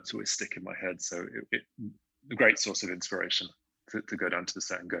little notes always stick in my head. So a great source of inspiration to go down to the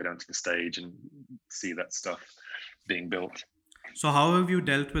set and go down to the stage and see that stuff being built. So how have you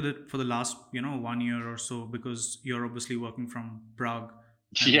dealt with it for the last, 1 year or so? Because you're obviously working from Prague,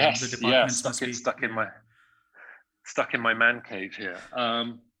 and the Yes, yeah, departments must be, stuck in my man cave here.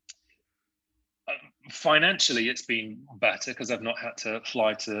 Financially, it's been better because I've not had to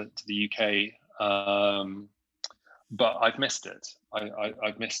fly to the UK, but I've missed it.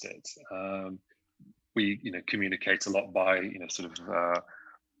 I've missed it. We communicate a lot by sort of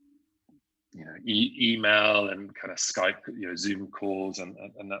email and kind of Skype, Zoom calls and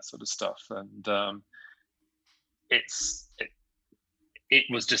that sort of stuff. And it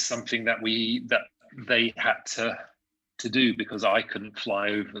was just something that they had to do because I couldn't fly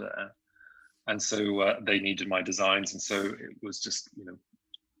over there, and so they needed my designs, and so it was just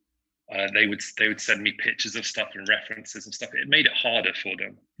they would send me pictures of stuff and references and stuff. It made it harder for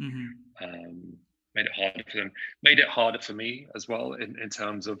them. Made it harder for them. Made it harder for me as well in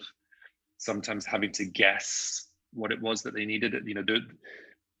terms of sometimes having to guess what it was that they needed.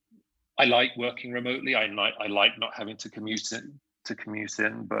 I like working remotely. I like not having to commute in.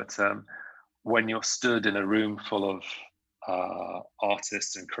 But when you're stood in a room full of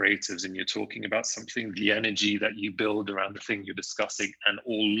artists and creatives, and you're talking about something, the energy that you build around the thing you're discussing, and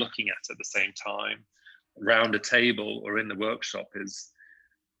all looking at the same time, around a table or in the workshop, is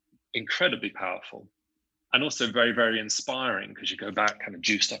incredibly powerful. And also very, very inspiring, because you go back kind of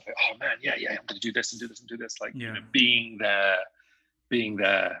juiced up, like, oh man, yeah, I'm going to do this and do this and do this. Like, being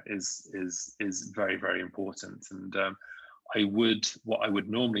there is very, very important. And what I would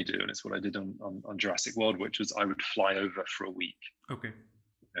normally do, and it's what I did on Jurassic World, which was I would fly over for a week. Okay.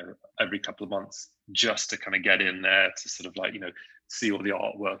 Every couple of months, just to kind of get in there to sort of like, see all the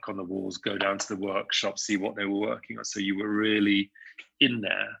artwork on the walls, go down to the workshop, see what they were working on. So you were really in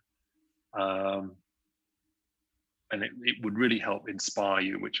there. And it would really help inspire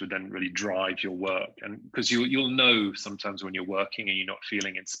you, which would then really drive your work. And because you'll know sometimes when you're working and you're not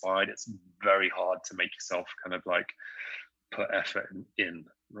feeling inspired, it's very hard to make yourself kind of like put effort in.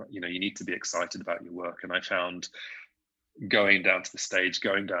 You need to be excited about your work. And I found going down to the stage,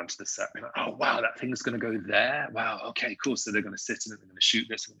 going down to the set, being like, oh wow, that thing's going to go there. Wow, okay, cool. So they're going to sit in it, they're going to shoot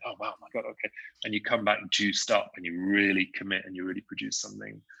this. And, oh wow, my God, okay. And you come back juiced up and you really commit and you really produce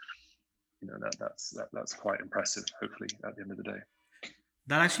something. That's quite impressive, hopefully, at the end of the day.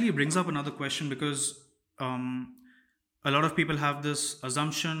 That actually brings up another question, because a lot of people have this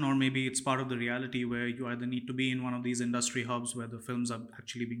assumption, or maybe it's part of the reality, where you either need to be in one of these industry hubs where the films are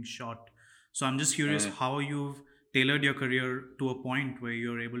actually being shot. So I'm just curious how you've tailored your career to a point where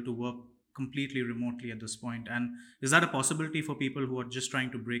you're able to work completely remotely at this point. And is that a possibility for people who are just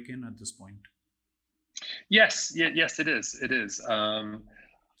trying to break in at this point? Yes, it is. It is.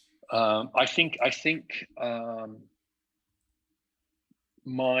 I think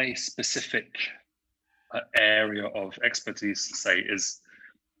my specific area of expertise, say, is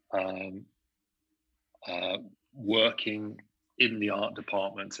working in the art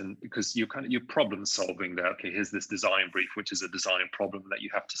department, and because you're problem solving there. Okay, here's this design brief, which is a design problem that you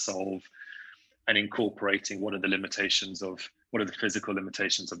have to solve, and incorporating what are the physical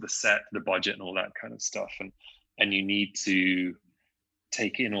limitations of the set, the budget, and all that kind of stuff, and you need to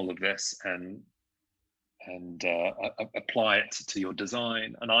take in all of this and apply it to your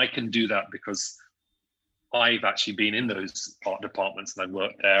design. And I can do that because I've actually been in those art departments, and I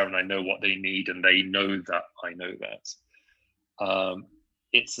worked there, and I know what they need, and they know that I know that.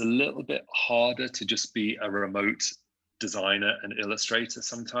 It's a little bit harder to just be a remote designer and illustrator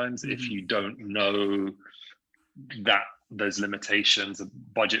sometimes if you don't know that those limitations,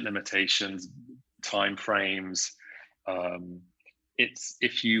 budget limitations, time frames. It's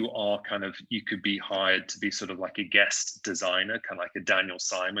if you are you could be hired to be sort of like a guest designer, kind of like a Daniel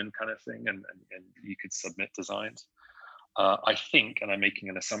Simon kind of thing, and you could submit designs. I think, and I'm making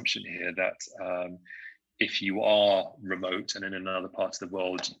an assumption here, that if you are remote and in another part of the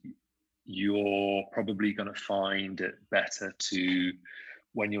world, you're probably going to find it better to,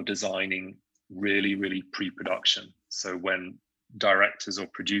 when you're designing, really, really pre-production. So when directors or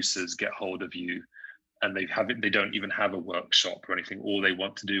producers get hold of you, and they don't even have a workshop or anything. All they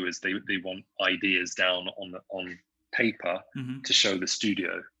want to do is they want ideas down on paper to show the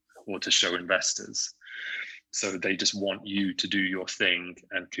studio or to show investors. So they just want you to do your thing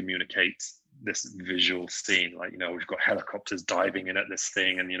and communicate this visual scene. Like, we've got helicopters diving in at this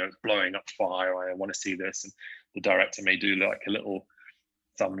thing, and it's blowing up fire. I want to see this. And the director may do like a little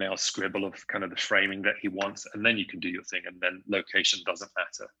thumbnail scribble of kind of the framing that he wants, and then you can do your thing, and then location doesn't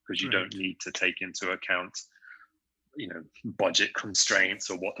matter, because you don't need to take into account budget constraints,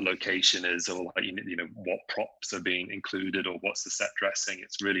 or what the location is, or like what props are being included, or what's the set dressing.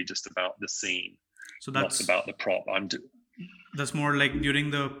 It's really just about the scene, so that's not about the prop. That's more like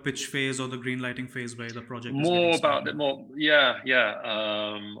during the pitch phase or the green lighting phase, where the project more is about it more. Yeah.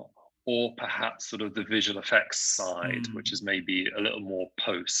 or perhaps sort of the visual effects side, which is maybe a little more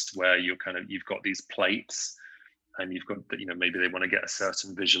post, where you've got these plates and you've got, maybe they want to get a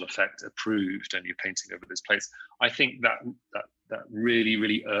certain visual effect approved and you're painting over those plates. I think that really,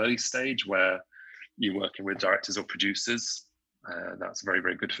 really early stage where you're working with directors or producers, that's very,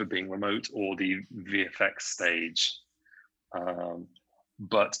 very good for being remote, or the VFX stage.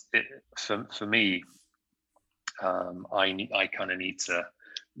 But for me, I kind of need to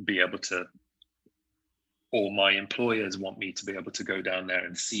be able to, or my employers want me to be able to go down there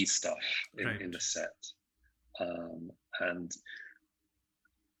and see stuff in the set. And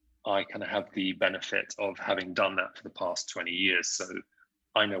I kind of have the benefit of having done that for the past 20 years. So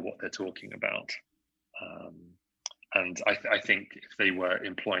I know what they're talking about. And I think if they were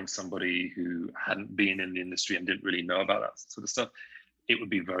employing somebody who hadn't been in the industry and didn't really know about that sort of stuff, it would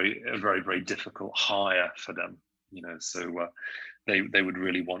be a very, very difficult hire for them. So they would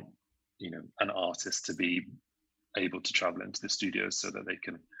really want, an artist to be able to travel into the studio so that they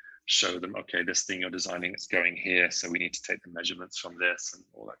can show them, okay, this thing you're designing, it's going here, so we need to take the measurements from this and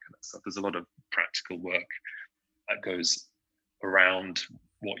all that kind of stuff. There's a lot of practical work that goes around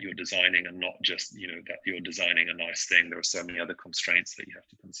what you're designing, and not just, that you're designing a nice thing. There are so many other constraints that you have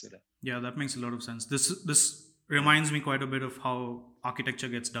to consider. Yeah, that makes a lot of sense. This reminds me quite a bit of how architecture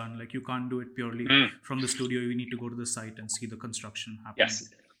gets done. Like, you can't do it purely from the studio. You need to go to the site and see the construction happening. Yes,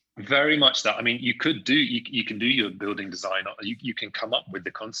 very much that. I mean, you can do your building design. You can come up with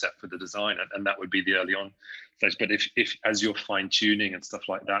the concept for the design, and that would be the early on stage. But if as you're fine tuning and stuff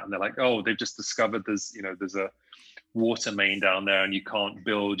like that, and they're like, oh, they've just discovered there's a water main down there and you can't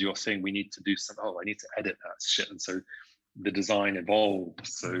build your thing, we need to do some, I need to edit that shit. And so the design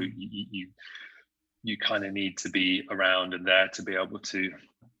evolves. So you kind of need to be around and there to be able to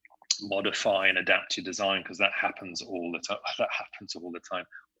modify and adapt your design, because that happens all the time.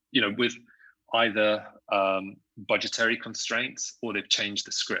 With either budgetary constraints, or they've changed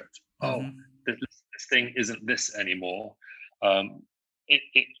the script. This thing isn't this anymore.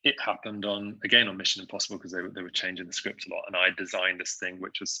 It happened on Mission Impossible, because they were changing the script a lot, and I designed this thing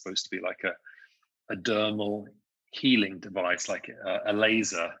which was supposed to be like a dermal healing device, like a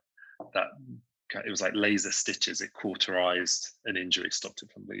laser that it was like laser stitches. It cauterized an injury, stopped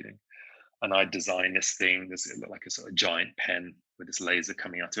it from bleeding. And I designed this thing. It looked like a sort of giant pen with this laser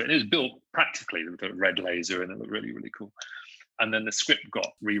coming out of it. And it was built practically with a red laser, and it looked really, really cool. And then the script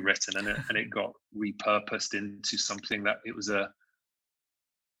got rewritten, and it got repurposed into something that it was a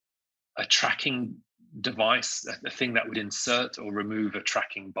tracking device, a thing that would insert or remove a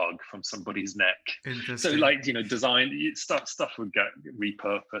tracking bug from somebody's neck. So design stuff would get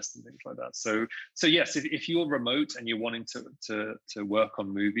repurposed and things like that. So yes, if you're remote and you're wanting to work on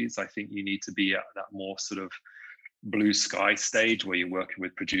movies, I think you need to be at that more sort of blue sky stage where you're working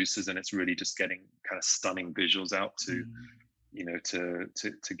with producers, and it's really just getting kind of stunning visuals out to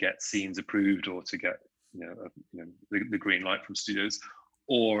to get scenes approved, or to get the green light from studios.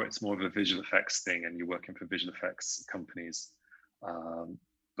 Or it's more of a visual effects thing and you're working for visual effects companies.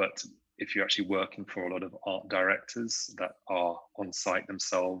 But if you're actually working for a lot of art directors that are on site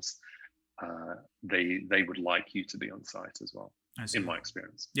themselves, they would like you to be on site as well, in my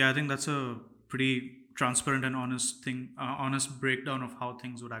experience. Yeah, I think that's a pretty transparent and honest breakdown of how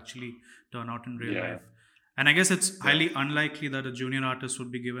things would actually turn out in real life. And I guess it's highly unlikely that a junior artist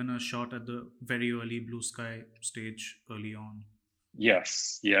would be given a shot at the very early blue sky stage early on.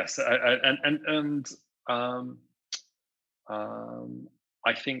 Yes, and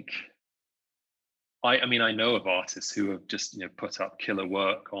I think I know of artists who have just put up killer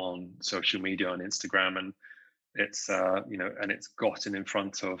work on social media, on Instagram, and it's and it's gotten in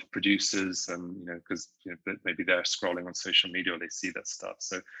front of producers, and because maybe they're scrolling on social media or they see that stuff.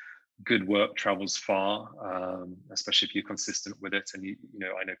 So good work travels far, especially if you're consistent with it. And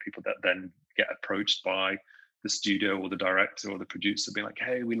I know people that then get approached by the studio or the director or the producer being like,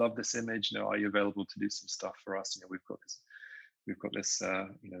 hey, we love this image, are you available to do some stuff for us? We've got this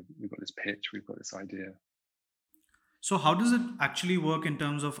pitch, we've got this idea. So how does it actually work in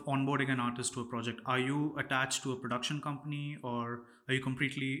terms of onboarding an artist to a project? Are you attached to a production company, or are you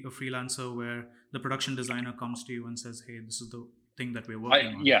completely a freelancer where the production designer comes to you and says, hey, this is the thing that we're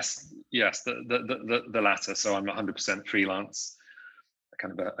working on? Yes, the latter. So I'm 100% freelance,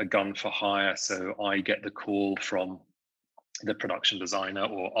 kind of a gun for hire. So I get the call from the production designer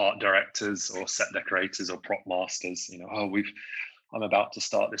or art directors or set decorators or prop masters. I'm about to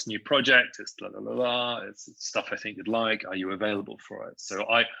start this new project. It's blah blah blah. It's stuff I think you'd like. Are you available for it? So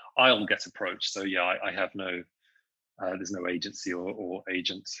I'll get approached. So yeah, I have no there's no agency or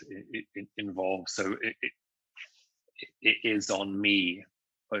agent involved. So it is on me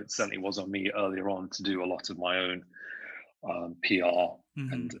it certainly was on me earlier on to do a lot of my own PR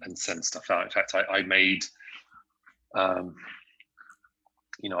and send stuff out. In fact, I made, I've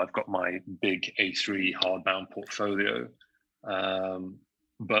got my big A3 hardbound portfolio,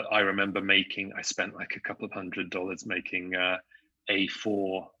 but I remember I spent like a couple of $100 making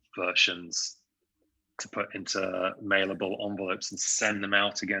A4 versions to put into mailable envelopes and send them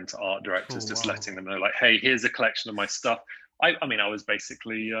out again to art directors, just letting them know, like, hey, here's a collection of my stuff. I mean, I was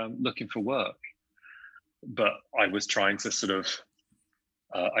basically looking for work, but I was trying to sort of,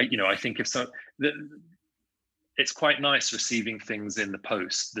 I think it's quite nice receiving things in the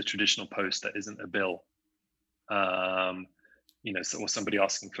post, the traditional post that isn't a bill, or somebody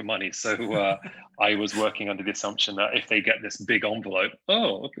asking for money. So I was working under the assumption that if they get this big envelope,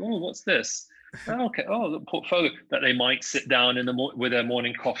 what's this? Okay, the portfolio, that they might sit down with their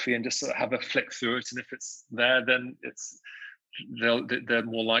morning coffee and just sort of have a flick through it, and if it's there, then they're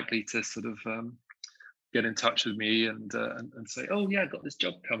more likely to sort of get in touch with me and say, oh yeah, I've got this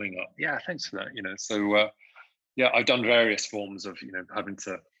job coming up. Yeah, thanks for that. So I've done various forms of having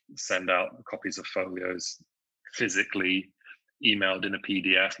to send out copies of folios physically, emailed in a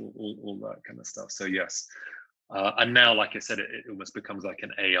PDF, all that kind of stuff. So yes. And now, like I said, it almost becomes like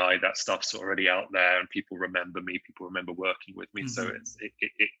an AI. That stuff's already out there, and people remember me. People remember working with me. So it's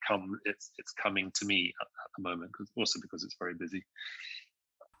coming to me at the moment, because it's very busy.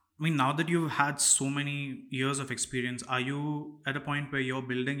 I mean, now that you've had so many years of experience, are you at a point where you're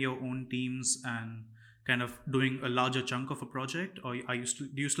building your own teams and kind of doing a larger chunk of a project, or do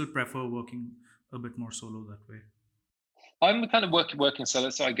you still prefer working a bit more solo that way? I'm kind of working solo,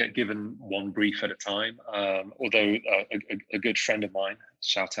 so I get given one brief at a time. Although a good friend of mine,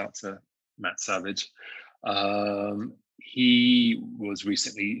 shout out to Matt Savage, he's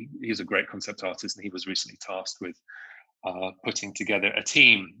a great concept artist, and he was recently tasked with putting together a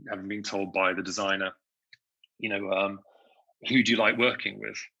team, having been told by the designer, who do you like working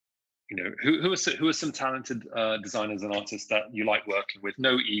with? Who are some talented designers and artists that you like working with?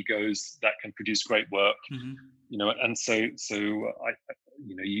 No egos, that can produce great work. And so I,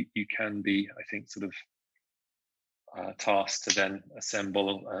 you can be, I think, sort of tasked to then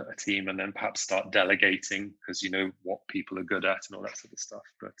assemble a team and then perhaps start delegating, because you know what people are good at and all that sort of stuff.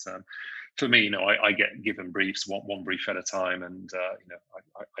 But for me, I get given briefs, one brief at a time, and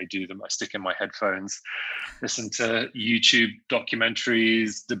I do them. I stick in my headphones, listen to YouTube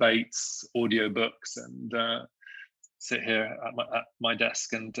documentaries, debates, audiobooks, and sit here at my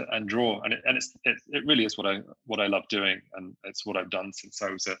desk and draw. And it really is what I love doing, and it's what I've done since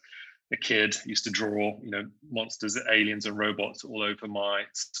I was a kid. Used to draw monsters, aliens and robots all over my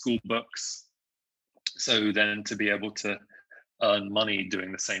school books. So then to be able to earn money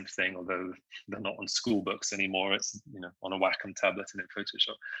doing the same thing, although they're not on school books anymore, it's on a Wacom tablet and in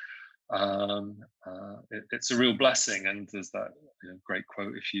Photoshop. It's a real blessing. And there's that great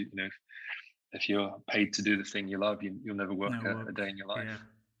quote: if you're paid to do the thing you love, you'll never work a day in your life. Yeah.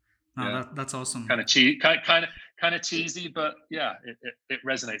 No, that's awesome. Kind of cheesy, but yeah, it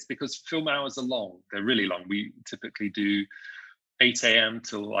resonates, because film hours are long. They're really long. We typically do 8 a.m.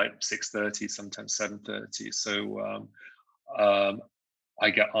 till like 6:30, sometimes 7:30. So I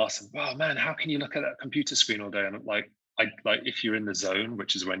get asked, "Wow, man, how can you look at that computer screen all day?" And I'm like, if you're in the zone,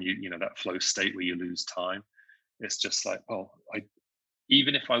 which is when you that flow state where you lose time, it's just like, well,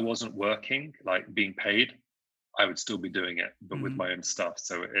 even if I wasn't working, like being paid, I would still be doing it, but with my own stuff.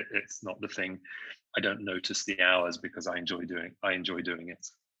 So it's not the thing. I don't notice the hours because I enjoy doing it,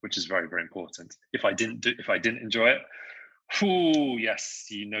 which is very, very important. If I didn't enjoy it, yes,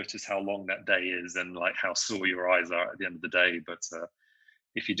 you notice how long that day is and like how sore your eyes are at the end of the day. But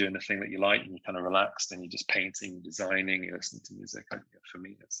if you're doing the thing that you like and you're kind of relaxed and you're just painting, designing, you're listening to music, for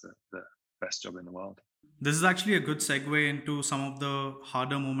me, it's the best job in the world. This is actually a good segue into some of the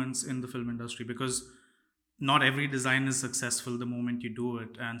harder moments in the film industry, because not every design is successful the moment you do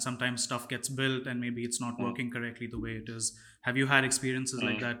it, and sometimes stuff gets built and maybe it's not working correctly the way it is. Have you had experiences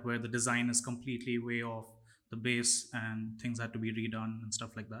like that where the design is completely way off the base and things had to be redone and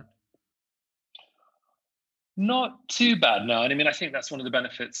stuff like that? Not too bad, no. And I mean, I think that's one of the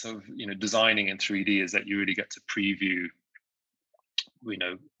benefits of designing in 3D, is that you really get to preview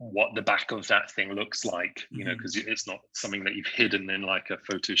what the back of that thing looks like, because it's not something that you've hidden in like a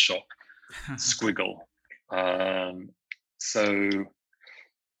Photoshop squiggle. So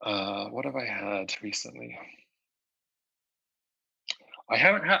what have I had recently? I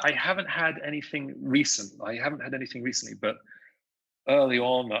haven't had anything recent. But early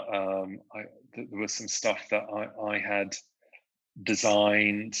on, there was some stuff that I had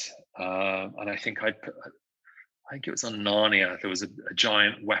designed, and I think I I think it was on Narnia. There was a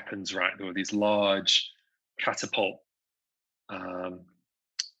giant weapons rack. There were these large catapult. There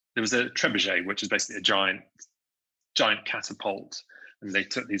was a trebuchet, which is basically a giant catapult, and they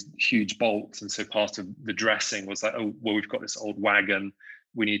took these huge bolts. And so part of the dressing was like, oh, well, we've got this old wagon.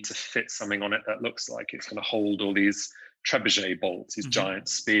 We need to fit something on it that looks like it's going to hold all these trebuchet bolts, these giant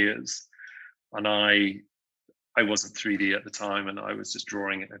spears. And I wasn't 3D at the time, and I was just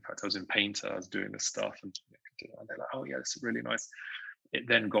drawing it. In fact, I was in Painter. I was doing this stuff, and they're like, "Oh yeah, this is really nice." It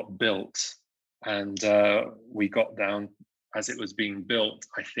then got built, and we got down as it was being built.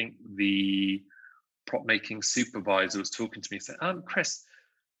 I think the prop making supervisor was talking to me and said, Chris,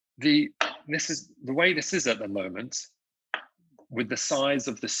 this is the way this is at the moment. With the size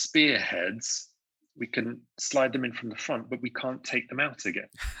of the spearheads, we can slide them in from the front, but we can't take them out again.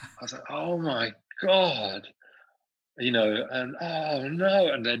 I was like, oh my God. And oh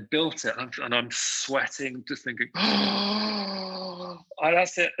no, and they built it, and I'm sweating, just thinking, oh,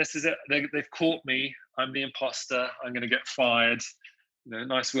 that's it, this is it. They've caught me. I'm the imposter. I'm going to get fired.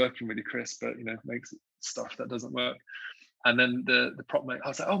 Nice working with you, Chris, but makes stuff that doesn't work. And then the prop mate, I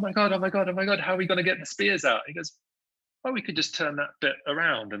was like, oh my God, how are we going to get the spears out? He goes, oh, we could just turn that bit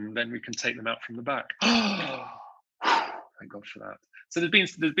around, and then we can take them out from the back. Thank God for that. So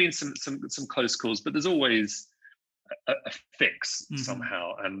there's been some close calls, but there's always a fix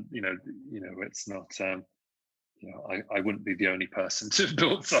somehow, and it's not I wouldn't be the only person to have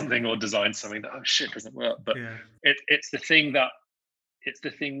built something or designed something that doesn't work, but it's the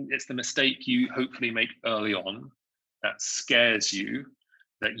mistake you hopefully make early on that scares you,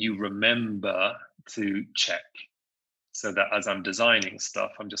 that you remember to check, so that as I'm designing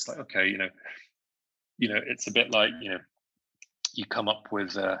stuff, I'm just like, okay, it's a bit like you come up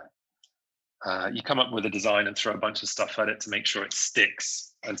with a design and throw a bunch of stuff at it to make sure it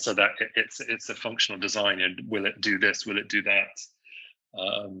sticks, and so that it's a functional design. And will it do this? Will it do that?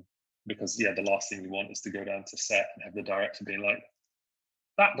 Because the last thing you want is to go down to set and have the director being like,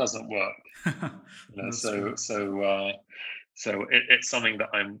 that doesn't work. So it's something that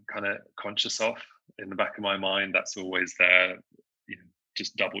I'm kind of conscious of in the back of my mind. That's always there,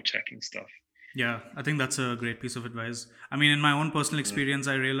 just double checking stuff. Yeah, I think that's a great piece of advice. I mean, in my own personal experience,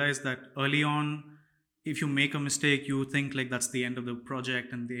 I realized that early on, if you make a mistake, you think like that's the end of the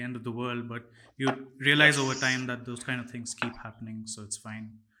project and the end of the world, but you realize over time that those kind of things keep happening, so it's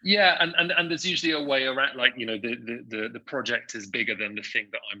fine. Yeah, and there's usually a way around, like the project is bigger than the thing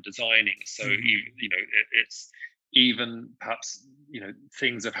that I'm designing, so it's even perhaps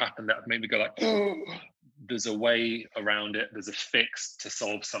things have happened that have made me go like, oh, there's a way around it. There's a fix to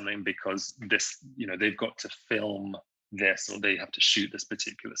solve something, because this, they've got to film this, or they have to shoot this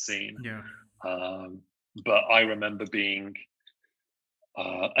particular scene. Yeah. But I remember being,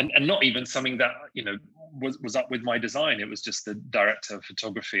 and not even something that was up with my design. It was just the director of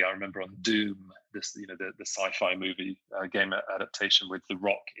photography. I remember on Doom, this the sci-fi movie game adaptation with The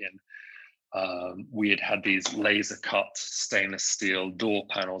Rock in. We had these laser cut stainless steel door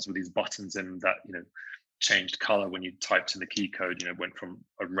panels with these buttons in that changed color when you typed in the key code. Went from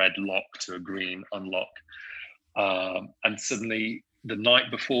a red lock to a green unlock. And suddenly, the night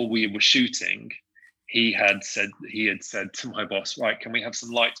before we were shooting, he had said to my boss, right, can we have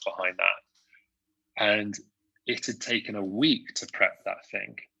some lights behind that? And it had taken a week to prep that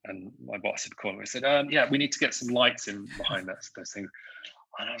thing. And my boss had called me and said, yeah, we need to get some lights in behind those things.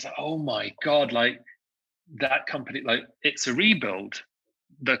 And I was like, oh my God, like that company, like it's a rebuild.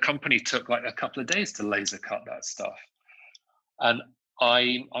 The company took like a couple of days to laser cut that stuff. And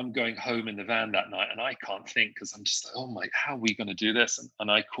I'm going home in the van that night, and I can't think, because I'm just like, oh my, how are we going to do this? And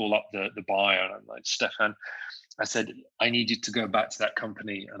I call up the buyer, and I'm like, Stefan, I said, I need you to go back to that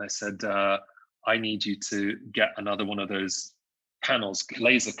company. And I said, I need you to get another one of those panels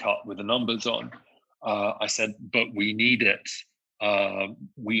laser cut with the numbers on. I said, but we need it.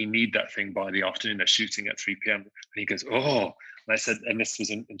 We need that thing by the afternoon. They're shooting at 3 p.m. And he goes, oh. And I said, and this was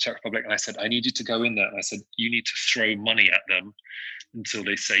in Czech Republic. And I said, I need you to go in there. And I said, you need to throw money at them until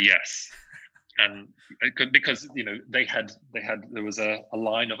they say yes. And because there was a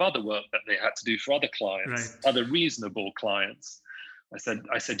line of other work that they had to do for other clients, right, other reasonable clients. I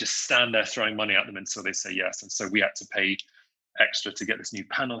said just stand there throwing money at them until they say yes. And so we had to pay extra to get this new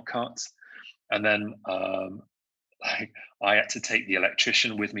panel cut. And then I had to take the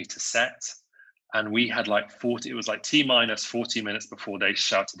electrician with me to set. And we had like 40, it was like T-minus 40 minutes before they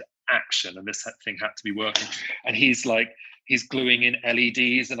shouted action, and this thing had to be working. And he's gluing in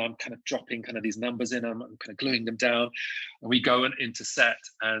LEDs, and I'm kind of dropping kind of these numbers in, I'm kind of gluing them down. And we go into set,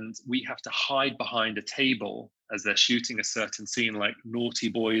 and we have to hide behind a table as they're shooting a certain scene, like naughty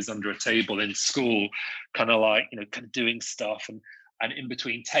boys under a table in school, kind of like, kind of doing stuff. And in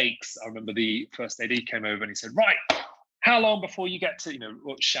between takes, I remember the first AD came over and he said, right, how long before you get to,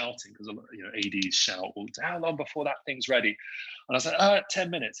 shouting, because, ADs shout, how long before that thing's ready? And I was like, 10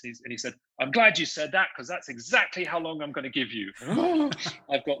 minutes. And he said, I'm glad you said that, because that's exactly how long I'm going to give you.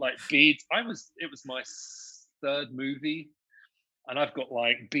 I've got like beads. It was my third movie, and I've got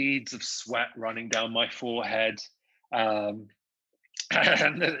like beads of sweat running down my forehead. And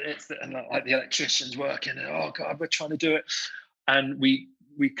and like the electrician's working, and oh God, we're trying to do it. And we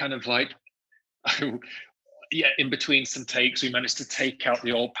kind of like, in between some takes, we managed to take out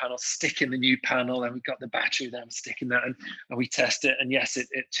the old panel, stick in the new panel, and we got the battery there, and stick in that, and we test it, and yes, it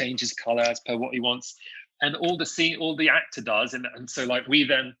changes color as per what he wants. And all the actor does, and so like we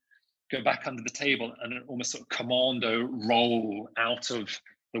then go back under the table and almost sort of commando roll out of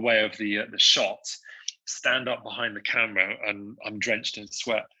the way of the shot, stand up behind the camera, and I'm drenched in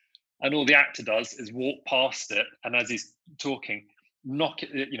sweat. And all the actor does is walk past it, and as he's talking, knock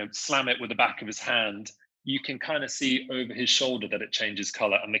it, slam it with the back of his hand. You can kind of see over his shoulder that it changes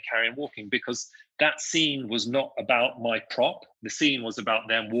color, and they carry on walking, because that scene was not about my prop. The scene was about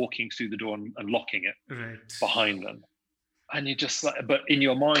them walking through the door and locking it behind them. And you just like, but in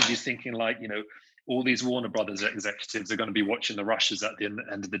your mind, you're thinking like, all these Warner Brothers executives are going to be watching the rushes at the end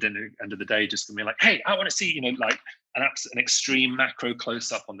of the day, just to be like, hey, I want to see, like an extreme macro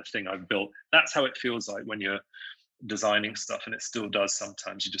close up on the thing I've built. That's how it feels like when you're designing stuff, and it still does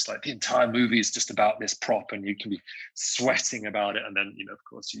sometimes. You just like, the entire movie is just about this prop, and you can be sweating about it, and then of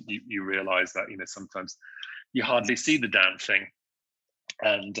course you realize that sometimes you hardly see the damn thing,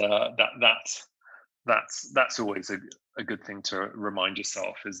 and that's always a good thing to remind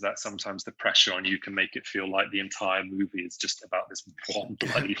yourself, is that sometimes the pressure on you can make it feel like the entire movie is just about this one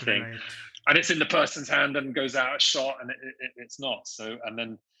bloody thing. Right. And it's in the person's hand and goes out of shot, and it's not. So, and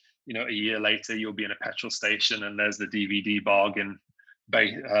then a year later, you'll be in a petrol station, and there's the DVD bargain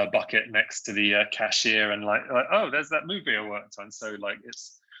bucket next to the cashier, and like, oh, there's that movie I worked on. So like,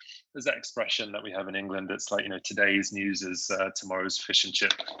 there's that expression that we have in England. It's like, today's news is tomorrow's fish and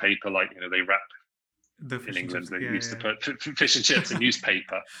chip paper. Like, they wrap in England. They used to put fish and chips in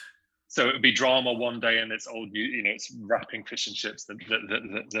newspaper. So it would be drama one day, and it's old, it's wrapping fish and chips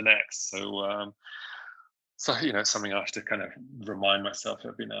the next. So. So, it's something I have to kind of remind myself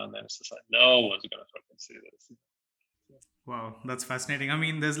every now and then. It's just like, no one's going to fucking see this. Wow, that's fascinating. I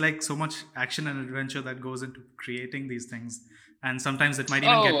mean, there's like so much action and adventure that goes into creating these things. And sometimes it might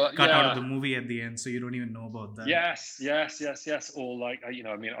even get cut out of the movie at the end, so you don't even know about that. Yes. Or like,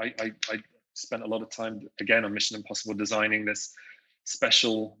 I spent a lot of time, again, on Mission Impossible, designing this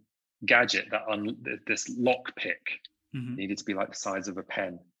special gadget that this lock pick needed to be like the size of a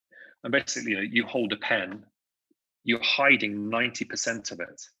pen. And basically, you hold a pen, you're hiding 90% of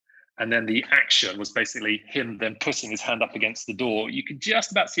it. And then the action was basically him then putting his hand up against the door. You could just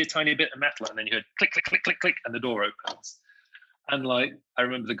about see a tiny bit of metal, and then you heard click, click, click, click, click, and the door opens. And like, I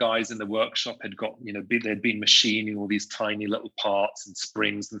remember the guys in the workshop had got, they'd been machining all these tiny little parts and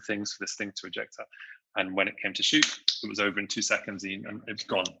springs and things for this thing to eject out. And when it came to shoot, it was over in 2 seconds, and it's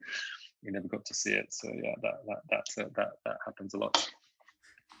gone. You never got to see it. So yeah, that happens a lot.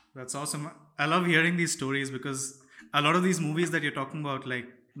 That's awesome. I love hearing these stories, because a lot of these movies that you're talking about, like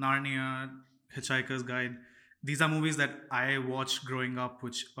Narnia, Hitchhiker's Guide, these are movies that I watched growing up,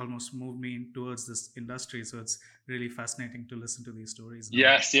 which almost moved me towards this industry. So it's really fascinating to listen to these stories now.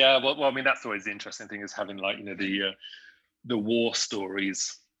 Yes, yeah. Well, I mean, that's always the interesting thing, is having like, the war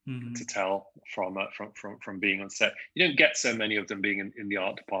stories to tell from being on set. You don't get so many of them being in the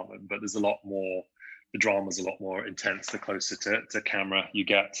art department, but there's a lot more. The drama's a lot more intense the closer to camera you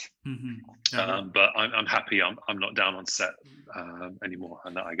get. But I'm happy I'm not down on set anymore,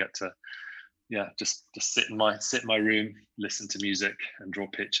 and that I get to just sit in my room, listen to music, and draw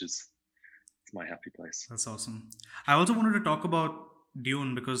pictures. It's my happy place. That's awesome. I also wanted to talk about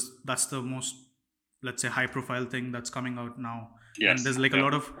Dune, because that's the most, let's say, high profile thing that's coming out now. Yes. And there's like a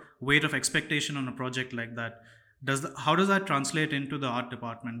lot of weight of expectation on a project like that. How does that translate into the art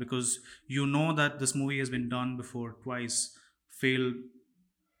department? Because that this movie has been done before twice, failed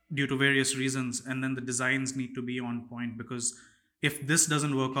due to various reasons, and then the designs need to be on point, because if this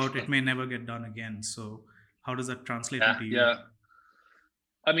doesn't work out, it may never get done again. So how does that translate into you? Yeah,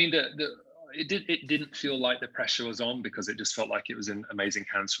 I mean, it didn't feel like the pressure was on, because it just felt like it was in amazing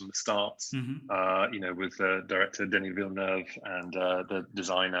hands from the start. With the director Denis Villeneuve and the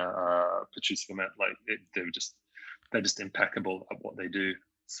designer Patrice Vermette, like they're just impeccable at what they do.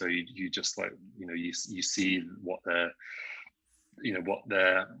 So you just like, you see what they're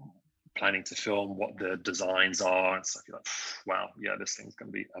planning to film, what the designs are and stuff. You're like, wow, yeah, this thing's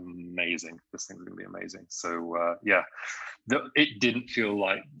going to be amazing. This thing's going to be amazing. So yeah, it didn't feel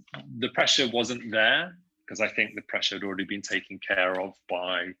like the pressure wasn't there, because I think the pressure had already been taken care of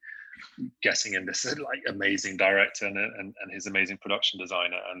by getting in this like amazing director and his amazing production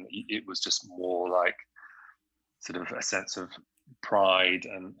designer, and it was just more like sort of a sense of pride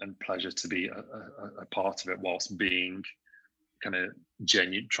and pleasure to be a part of it, whilst being kind of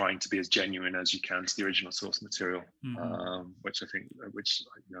genuine, trying to be as genuine as you can to the original source material, which I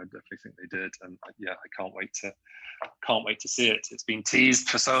definitely think they did, and yeah, I can't wait to see it. It's been teased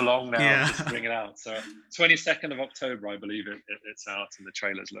for so long now, just to bring it out. So 22nd of October, I believe it's out, and the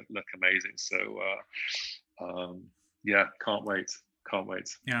trailers look amazing. So yeah, can't wait.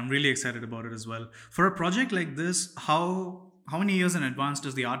 Yeah, I'm really excited about it as well. For a project like this, how many years in advance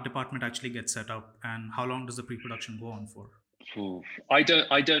does the art department actually get set up, and how long does the pre-production go on for? I don't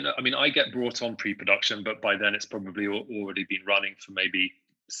know. I mean, I get brought on pre-production, but by then it's probably already been running for maybe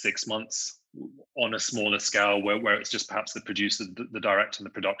 6 months on a smaller scale, where it's just perhaps the producer, the director, and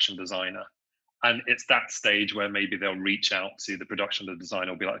the production designer. And it's that stage where maybe they'll reach out to the production, the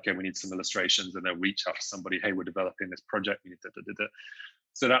designer will be like, okay, we need some illustrations, and they'll reach out to somebody, hey, we're developing this project, we need da.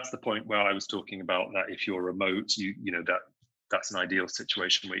 So that's the point where I was talking about that if you're remote, you know, that's an ideal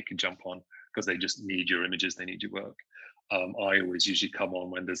situation where you can jump on, because they just need your images, they need your work. I always usually come on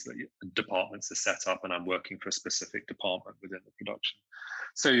when there's the departments are set up and I'm working for a specific department within the production.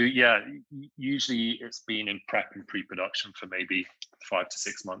 So yeah, usually it's been in prep and pre-production for maybe 5 to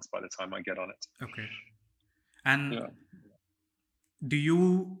 6 months by the time I get on it. Okay. And do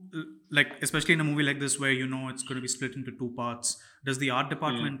you, like, especially in a movie like this where you know it's going to be split into 2 parts, does the art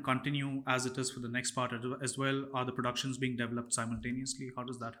department continue as it is for the next part as well? Are the productions being developed simultaneously? How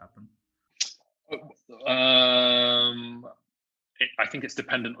does that happen? I think it's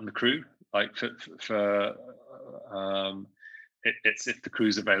dependent on the crew. Like it's if the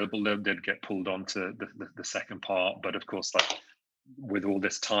crew's available, they'd get pulled onto the second part. But of course, like with all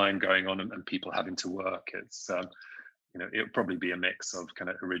this time going on and people having to work, it's you know, it'll probably be a mix of kind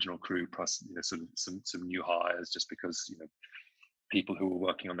of original crew plus, you know, some new hires, just because, you know, people who were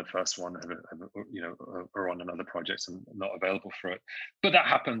working on the first one are on another project and not available for it. But that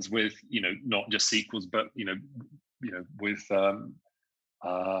happens with, you know, not just sequels, but you know with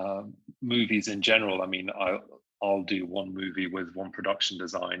movies in general. I mean, I'll do one movie with one production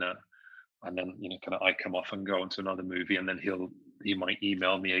designer, and then, you know, kind of I come off and go on to another movie, and then he might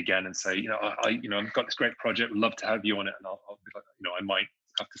email me again and say, you know, I've got this great project, would love to have you on it, and I'll be like, you know, I might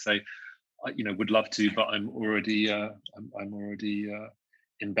have to say, you know, would love to, but I'm already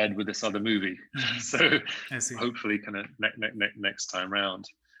in bed with this other movie. So hopefully kind of next time round.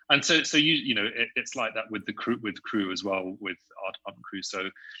 And so you know, it's like that with the crew as well, with our department crew. So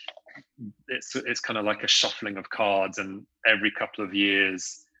it's kind of like a shuffling of cards, and every couple of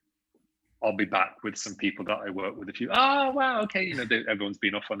years I'll be back with some people that I work with a few. Oh, wow. Okay. You know, everyone's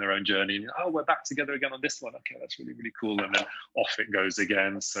been off on their own journey. And, oh, we're back together again on this one. Okay. That's really, really cool. And then off it goes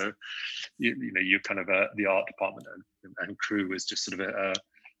again. So, you know, you're kind of the art department and crew is just sort of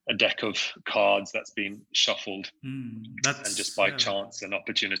a deck of cards that's been shuffled. And just by chance and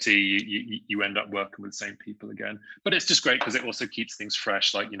opportunity, you end up working with the same people again. But it's just great because it also keeps things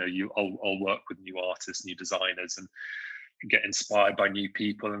fresh. Like, you know, I'll work with new artists, new designers, and get inspired by new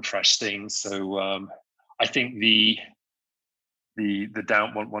people and fresh things. So I think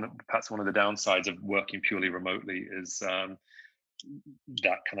perhaps one of the downsides of working purely remotely is that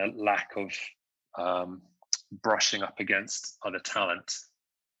kind of lack of brushing up against other talent,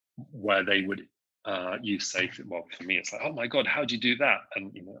 where they would you say, well, for me it's like, oh my god, how do you do that?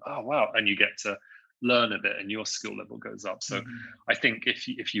 And, you know, oh wow, and you get to learn a bit and your skill level goes up. So I think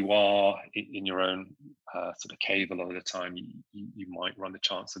if you are in your own sort of cave a lot of the time, you might run the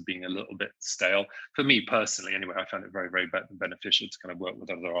chance of being a little bit stale. For me personally, anyway, I found it very, very beneficial to kind of work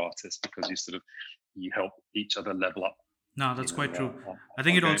with other artists, because you help each other level up. No, that's quite true. I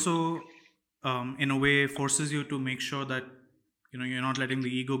think it also in a way forces you to make sure that, you know, you're not letting the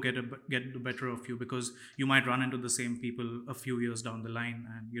ego get the better of you, because you might run into the same people a few years down the line,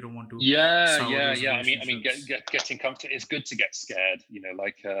 and you don't want to. Yeah. I mean, getting comfortable. It's good to get scared. You know,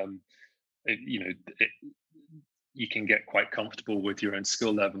 like you can get quite comfortable with your own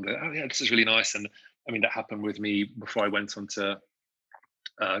skill level and go, oh yeah, this is really nice. And I mean, that happened with me before I went on to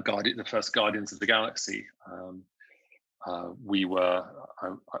the first Guardians of the Galaxy. I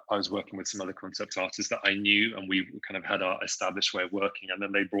was working with some other concept artists that I knew, and we kind of had our established way of working. And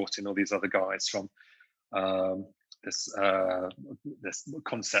then they brought in all these other guys from this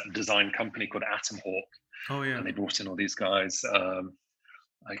concept design company called Atom Hawk. Oh yeah. And they brought in all these guys.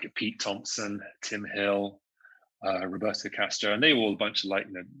 like Pete Thompson, Tim Hill, Roberto Castro, and they were all a bunch of like,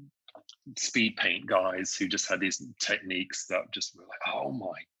 speed paint guys who just had these techniques that just were like, oh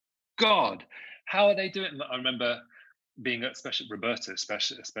my God, how are they doing? I remember being, especially Roberto,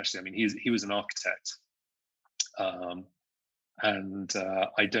 especially. I mean, he was an architect, and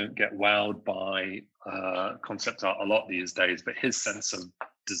I don't get wowed by concept art a lot these days, but his sense of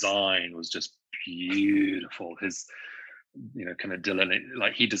design was just beautiful. His, kind of delineate,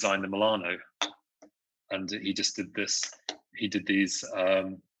 like he designed the Milano, and he just did this. He did these.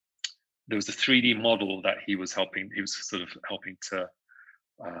 There was a 3D model that he was sort of helping to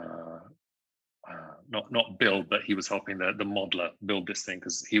not build, but he was helping the modeler build this thing,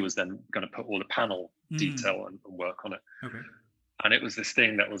 because he was then going to put all the panel detail and work on it. Okay. And it was this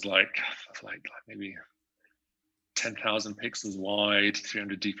thing that was like maybe 10,000 pixels wide,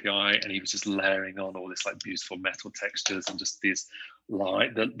 300 DPI, and he was just layering on all this like beautiful metal textures and just these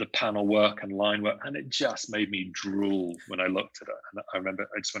the panel work and line work, and it just made me drool when I looked at it. And I remember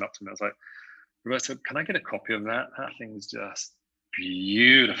I just went up to him, I was like, Roberto, can I get a copy of that? That thing's just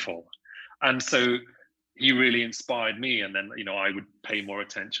beautiful. And so he really inspired me. And then, I would pay more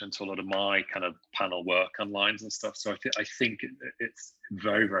attention to a lot of my kind of panel work and lines and stuff. So I think it's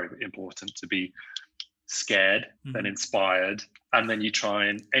very, very important to be scared, then inspired, and then you try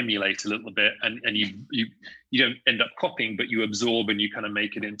and emulate a little bit, and you don't end up copying, but you absorb and you kind of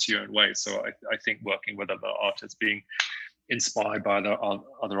make it into your own way. So I think working with other artists, being inspired by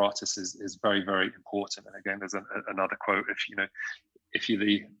other artists is very, very important. And again, there's another quote: if you're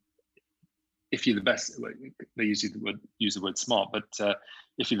the best, they usually use the word smart, but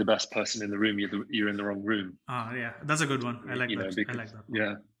if you're the best person in the room, you're in the wrong room. Yeah, that's a good one. I like that. Because, I like that one.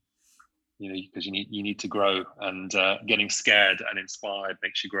 Yeah. Because you need to grow, and getting scared and inspired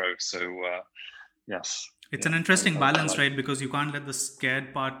makes you grow. So yes, it's an interesting balance, right? Because you can't let the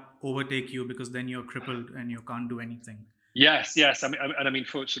scared part overtake you, because then you're crippled and you can't do anything. Yes. I mean,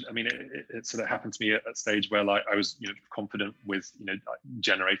 fortunately, it sort of happened to me at a stage where like I was, confident with,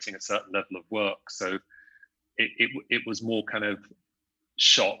 generating a certain level of work. So it was more kind of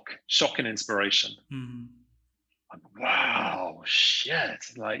shock and inspiration. Wow, shit!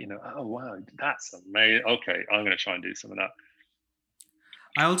 Like, oh wow, that's amazing. Okay, I'm going to try and do some of that.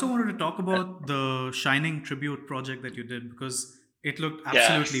 I also wanted to talk about the Shining tribute project that you did, because it looked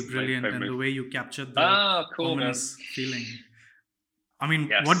absolutely brilliant, and the way you captured the ominous feeling. I mean,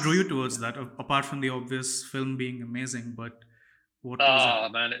 what drew you towards that, apart from the obvious film being amazing? But what was it? Oh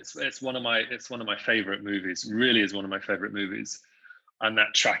man, it's one of my favorite movies. Really is one of my favorite movies. And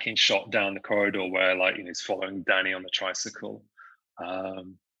that tracking shot down the corridor where, like, he's following Danny on the tricycle.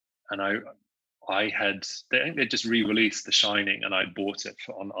 And I think they just re-released The Shining, and I bought it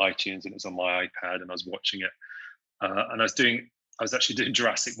on iTunes, and it was on my iPad, and I was watching it. And I was actually doing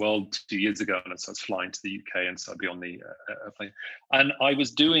Jurassic World 2 years ago, and so I was flying to the UK, and so I'd be on the airplane. And I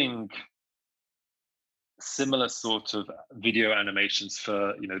was doing similar sort of video animations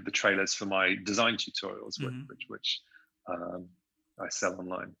for, the trailers for my design tutorials, which I sell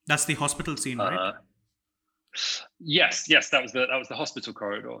online. That's the hospital scene, right? Yes, that was the hospital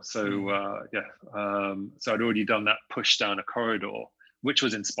corridor. So so I'd already done that push down a corridor, which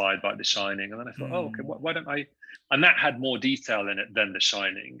was inspired by The Shining, and then I thought, oh, okay, why don't I? And that had more detail in it than The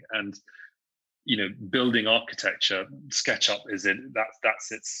Shining. And building architecture, SketchUp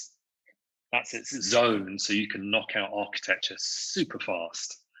that's its zone, so you can knock out architecture super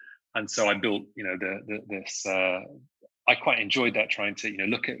fast. And so I built, this. I quite enjoyed that, trying to,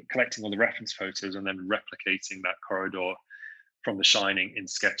 look at collecting all the reference photos and then replicating that corridor from The Shining in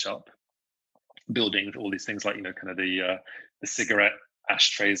SketchUp, building all these things like, kind of the cigarette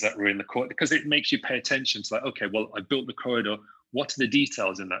ashtrays that were in the corridor, because it makes you pay attention to, like, okay, well, I built the corridor. What are the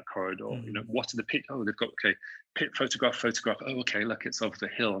details in that corridor? What are the pit? Oh, they've got, okay, pit photograph. Oh, okay, look, it's over the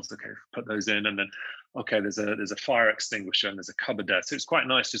hills. Okay, put those in, and then, okay, there's a fire extinguisher and there's a cupboard there. So it's quite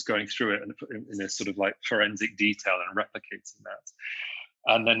nice just going through it and in a sort of like forensic detail and replicating that.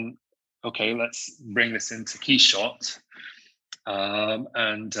 And then, okay, let's bring this into Keyshot,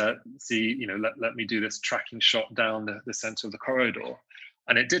 and see, let me do this tracking shot down the center of the corridor,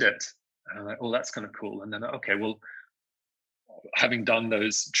 and it did it. And I'm like, oh, that's kind of cool. And then, okay, well, having done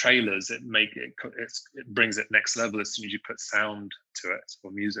those trailers, it brings it next level as soon as you put sound to it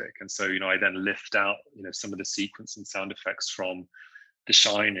or music. And so, I then lift out, some of the sequence and sound effects from The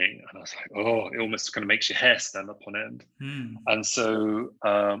Shining, and I was like, oh, it almost kind of makes your hair stand up on end. And so,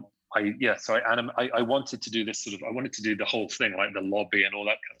 I wanted to do this I wanted to do the whole thing, like the lobby and all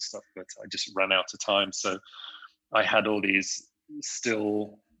that kind of stuff, but I just ran out of time. So I had all these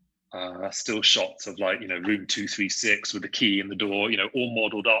still still shots of like, room 236 with the key in the door, all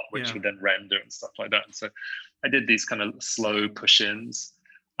modeled up, which would then render and stuff like that. And so I did these kind of slow push-ins.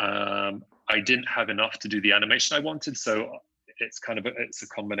 I didn't have enough to do the animation I wanted, so it's a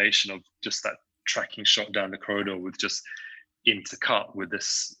combination of just that tracking shot down the corridor with just intercut with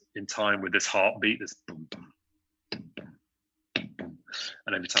this in time with this heartbeat, this boom, boom, boom, boom, boom, boom.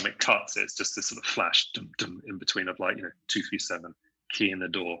 And every time it cuts, it's just this sort of flash dum, dum, in between of like, 237, key in the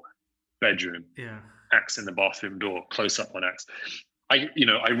door, bedroom, axe in the bathroom door, close up on axe. I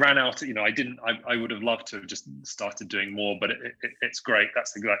ran out, I would have loved to have just started doing more, but it's great.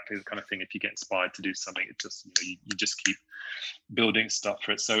 That's exactly the kind of thing. If you get inspired to do something, it just, you just keep building stuff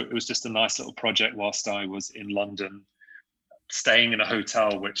for it. So it was just a nice little project whilst I was in London, staying in a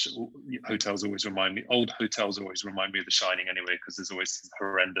hotel, which old hotels always remind me of The Shining anyway, because there's always some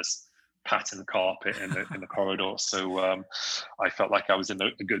horrendous pattern carpet in the corridor. So I felt like I was in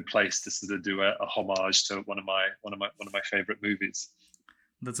a good place to sort of do a homage to one of my favorite movies.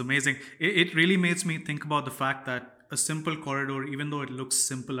 That's amazing. It really makes me think about the fact that a simple corridor, even though it looks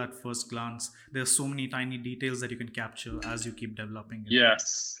simple at first glance, there's so many tiny details that you can capture as you keep developing it.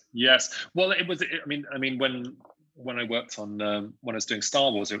 Yes. Well, I mean, when I worked on when I was doing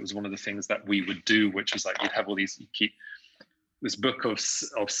Star Wars, it was one of the things that we would do, which was like you'd have all these, you keep this book of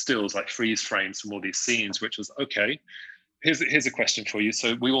stills, like freeze frames from all these scenes, which was okay. Here's a question for you.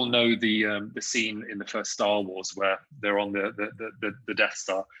 So we all know the scene in the first Star Wars where they're on the Death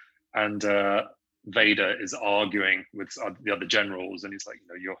Star, and Vader is arguing with the other generals, and he's like,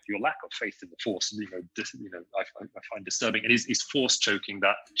 your lack of faith in the Force, I find disturbing, and he's force choking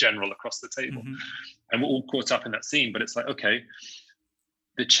that general across the table, and we're all caught up in that scene. But it's like, okay,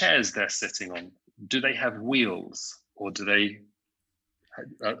 the chairs they're sitting on, do they have wheels, or do they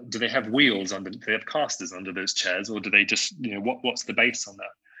have wheels under? Do they have casters under those chairs, or do they just, what's the base on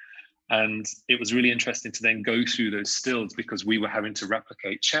that? And it was really interesting to then go through those stills, because we were having to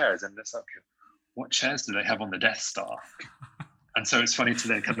replicate chairs, and it's like, okay, what chairs do they have on the Death Star? And so it's funny to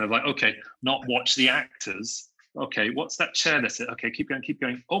then kind of like, okay, not watch the actors. Okay, what's that chair that's it? Okay, keep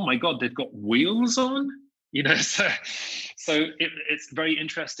going. Oh my God, they've got wheels on? So it's very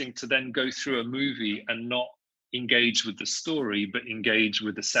interesting to then go through a movie and not engage with the story, but engage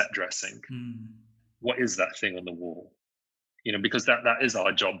with the set dressing. What is that thing on the wall? Because that is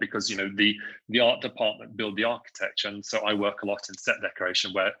our job, because the art department build the architecture, and so I work a lot in set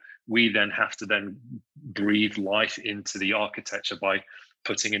decoration, where we then have to then breathe life into the architecture by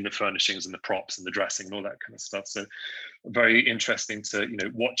putting in the furnishings and the props and the dressing and all that kind of stuff. So very interesting to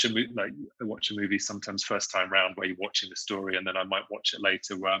watch a movie sometimes first time round, where you're watching the story, and then I might watch it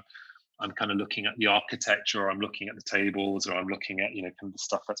later where I'm kind of looking at the architecture, or I'm looking at the tables, or I'm looking at, kind of the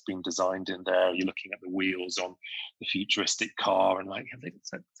stuff that's been designed in there. You're looking at the wheels on the futuristic car, and like, have they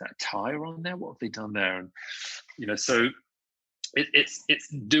got that tire on there? What have they done there? And, so it's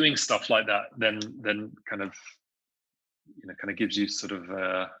doing stuff like that, then kind of, kind of gives you sort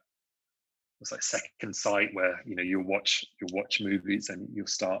of, it's like second sight, where you'll watch movies and you'll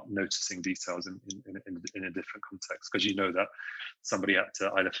start noticing details in a different context, because that somebody had to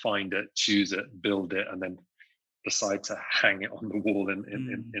either find it, choose it, build it, and then decide to hang it on the wall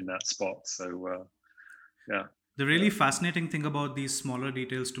in that spot. So yeah. The really fascinating thing about these smaller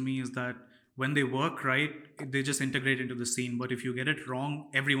details to me is that when they work right, they just integrate into the scene. But if you get it wrong,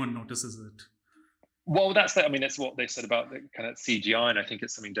 everyone notices it. Well, it's what they said about the kind of CGI, and I think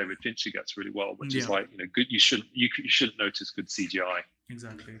it's something David Fincher gets really well, which is like, good. You shouldn't notice good CGI.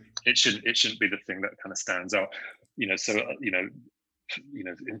 Exactly. It shouldn't be the thing that kind of stands out. So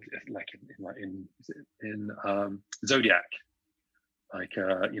in Zodiac, like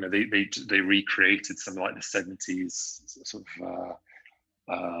they recreated some like the 70s sort of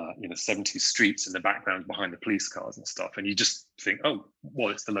 70s streets in the background behind the police cars and stuff, and you just think, oh, well,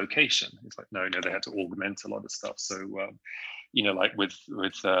 it's the location. It's like, no, they had to augment a lot of stuff. So like with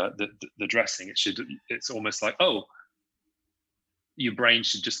the dressing, it's almost like, oh, your brain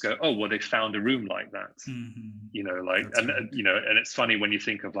should just go, oh, well, they found a room like that. And it's funny when you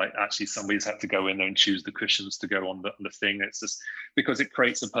think of like, actually somebody's had to go in there and choose the cushions to go on the thing. It's just because it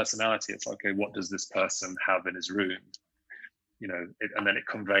creates a personality. It's like, okay, what does this person have in his room? And then it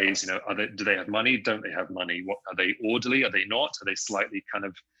conveys, do they have money? Don't they have money? What are they, orderly? Are they not? Are they slightly kind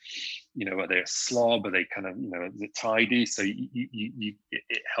of, are they a slob? Are they kind of, is it tidy? So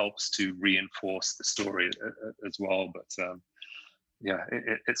it helps to reinforce the story as well. But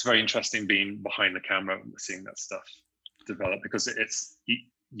it's very interesting being behind the camera and seeing that stuff develop, because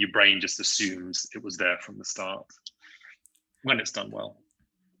your brain just assumes it was there from the start when it's done well.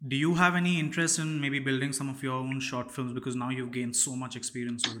 Do you have any interest in maybe building some of your own short films? Because now you've gained so much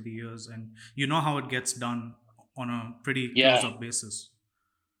experience over the years and you know how it gets done on a pretty close Yeah. up basis.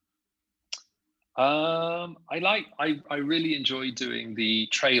 I really enjoy doing the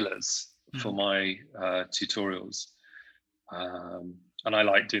trailers for Mhm. my tutorials. And I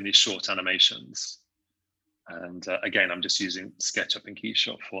like doing these short animations. And again, I'm just using SketchUp and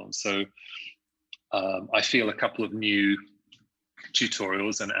KeyShot fonts. So I feel a couple of new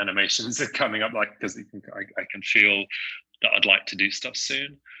tutorials and animations are coming up, like because I can feel that I'd like to do stuff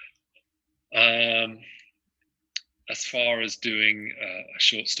soon. As far as doing a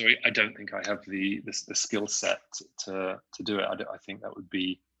short story, I don't think I have the skill set to do it. I think that would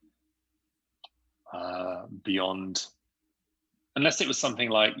be beyond, unless it was something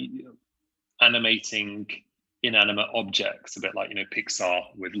like animating inanimate objects, a bit like Pixar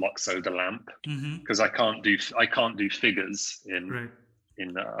with Luxo the lamp, Mm-hmm. because I can't do figures Right.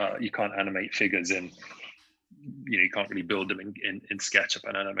 in you can't animate figures in you can't really build them in SketchUp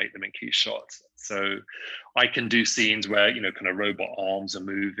and animate them in KeyShot. So I can do scenes where kind of robot arms are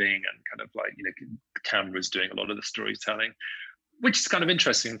moving and kind of like the camera's doing a lot of the storytelling, which is kind of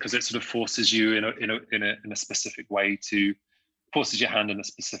interesting because it sort of forces you in a specific way to forces your hand in a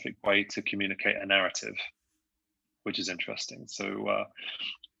specific way to communicate a narrative, which is interesting. So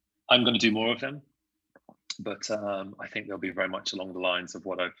I'm going to do more of them, but I think they'll be very much along the lines of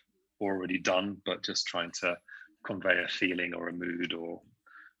what I've already done, but just trying to convey a feeling or a mood or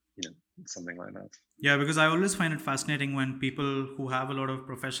something like that. Yeah, because I always find it fascinating when people who have a lot of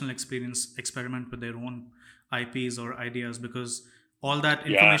professional experience experiment with their own IPs or ideas because all that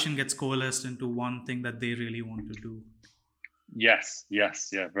Yeah. information gets coalesced into one thing that they really want to do. Yes. Yes.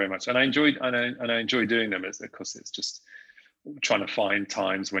 Yeah. Very much. And I enjoy doing them. It's because it's just trying to find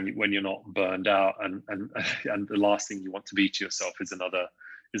times when you're not burned out and and the last thing you want to be to yourself is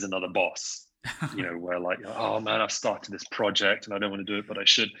another boss, where like, oh man, I've started this project and I don't want to do it, but I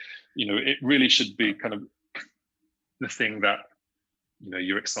should. It really should be kind of the thing that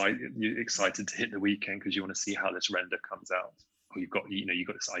you're excited to hit the weekend because you want to see how this render comes out, or you've got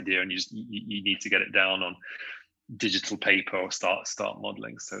this idea and you need to get it down on digital paper or start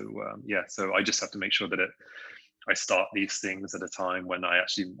modeling. So so I just have to make sure that I start these things at a time when I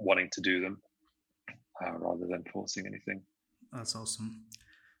actually wanting to do them, rather than forcing anything. That's awesome.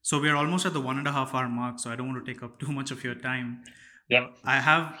 So we're almost at the 1.5 hour mark, so I don't want to take up too much of your time. Yeah, I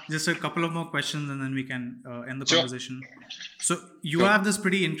have just a couple of more questions and then we can end the sure, conversation. So you sure. have this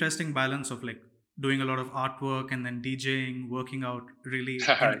pretty interesting balance of like doing a lot of artwork and then DJing, working out really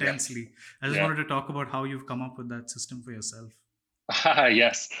Yeah, intensely. I just yeah. wanted to talk about how you've come up with that system for yourself.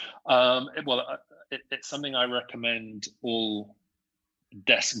 Yes. It's something I recommend all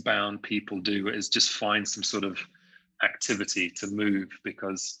desk-bound people do, is just find some sort of activity to move,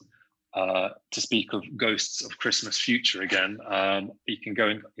 because to speak of ghosts of Christmas future again, you can go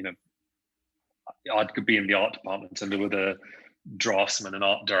in, I could be in the art department and there were the draftsmen and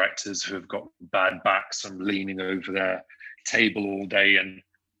art directors who have got bad backs from leaning over their table all day and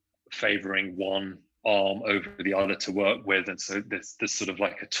favoring one arm over the other to work with, and so there's sort of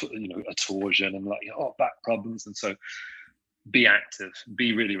like a torsion and like back problems. And so be active,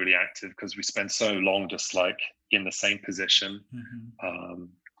 be really really active, because we spend so long just like in the same position. Hmm. um,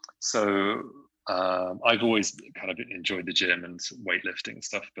 so I've always kind of enjoyed the gym and weightlifting and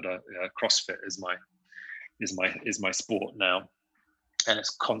stuff, but CrossFit is my sport now, and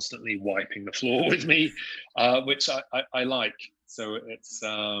it's constantly wiping the floor with me, which I like. So it's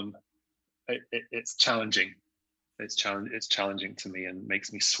challenging. It's challenging to me and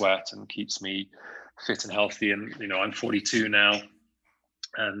makes me sweat and keeps me fit and healthy. And I'm 42 now,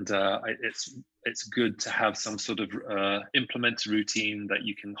 and it's good to have some sort of implemented routine that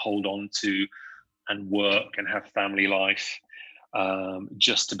you can hold on to and work and have family life,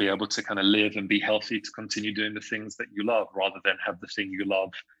 just to be able to kind of live and be healthy, to continue doing the things that you love, rather than have the thing you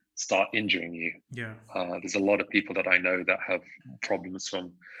love start injuring you. Yeah. There's a lot of people that I know that have problems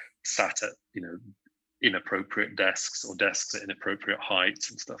from sat at inappropriate desks, or desks at inappropriate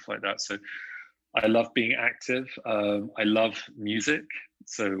heights and stuff like that. So I love being active. I love music.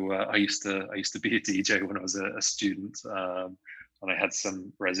 So I used to be a DJ when I was a student, and I had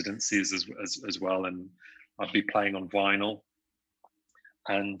some residencies as well. And I'd be playing on vinyl.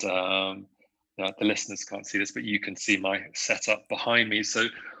 And the listeners can't see this, but you can see my setup behind me. So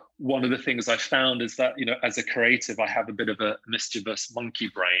one of the things I found is that as a creative, I have a bit of a mischievous monkey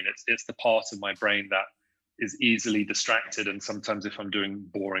brain. It's the part of my brain that is easily distracted, and sometimes if I'm doing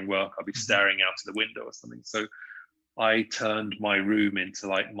boring work, I'll be staring out of the window or something. So I turned my room into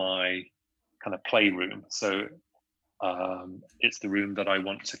like my kind of playroom. So It's the room that I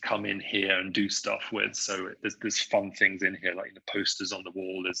want to come in here and do stuff with. So there's fun things in here, like the posters on the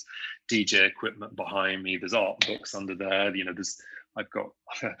wall. There's DJ equipment behind me. There's art books under there.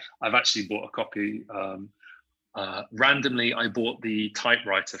 I've actually bought a copy. Randomly, I bought the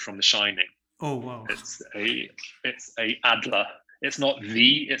typewriter from The Shining. Oh wow! It's a Adler. It's not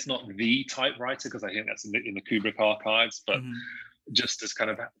the typewriter, because I think that's in the Kubrick archives, but just as kind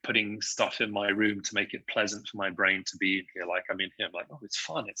of putting stuff in my room to make it pleasant for my brain to be in here. Like I'm in here, I'm like, oh, it's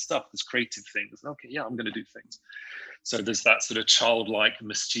fun, it's stuff, there's creative things. Okay, yeah, I'm going to do things. So there's that sort of childlike,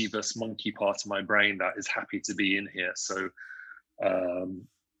 mischievous monkey part of my brain that is happy to be in here. So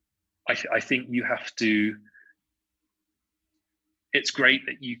I think you have to. It's great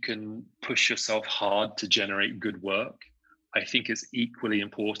that you can push yourself hard to generate good work. I think it's equally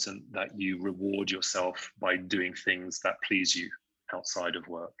important that you reward yourself by doing things that please you outside of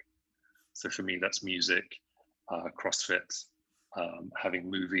work. So for me, that's music, CrossFit,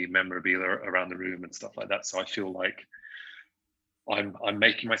 having movie memorabilia around the room and stuff like that. So I feel like I'm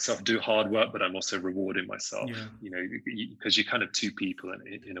making myself do hard work, but I'm also rewarding myself. Because you're kind of two people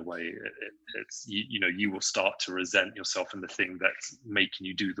in a way. It's you will start to resent yourself in the thing that's making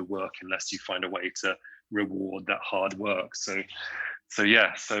you do the work unless you find a way to reward that hard work. So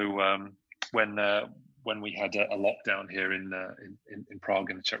when we had a lockdown here in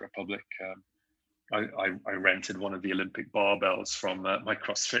Prague in the Czech Republic, I rented one of the Olympic barbells from my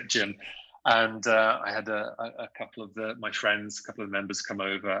CrossFit gym. And I had a couple of my friends, a couple of members come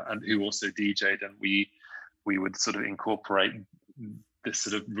over, and who also DJ'd, and we would sort of incorporate this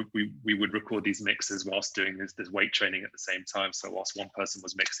sort of, we would record these mixes whilst doing this weight training at the same time. So whilst one person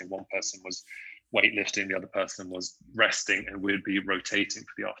was mixing, one person was weightlifting, the other person was resting, and we'd be rotating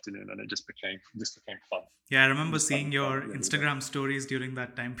for the afternoon, and it just became fun. Yeah, I remember seeing your Instagram stories during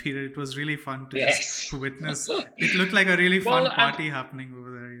that time period. It was really fun to just witness. It looked like a really fun party happening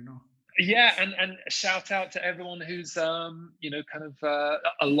over there, Yeah, and shout out to everyone who's a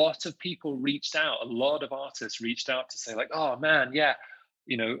lot of people reached out, a lot of artists reached out to say like, oh man, yeah,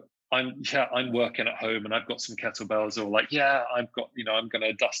 I'm working at home and I've got some kettlebells, or like, yeah, I've got, I'm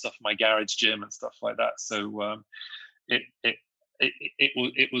gonna dust off my garage gym and stuff like that. So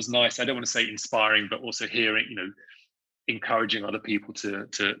it was nice. I don't want to say inspiring, but also hearing, encouraging other people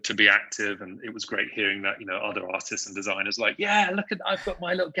to be active. And it was great hearing that, other artists and designers like, yeah, look at, I've got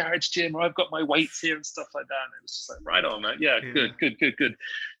my little garage gym, or I've got my weights here and stuff like that. And it was just like, right on, man. Yeah. Good.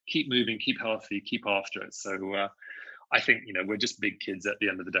 Keep moving, keep healthy, keep after it. So I think, we're just big kids at the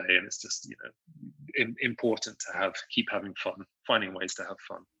end of the day, and it's just, important to keep having fun, finding ways to have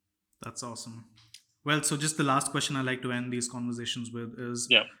fun. That's awesome. Well, so just the last question I like to end these conversations with is,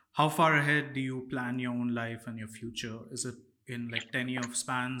 how far ahead do you plan your own life and your future? Is it in like 10-year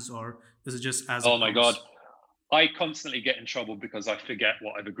spans, or is it just as? Oh my God. I constantly get in trouble because I forget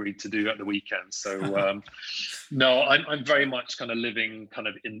what I've agreed to do at the weekend. So no, I'm very much kind of living kind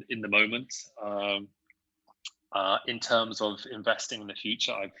of in the moment. In terms of investing in the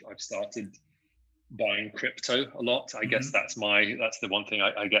future, I've started buying crypto a lot. I guess that's the one thing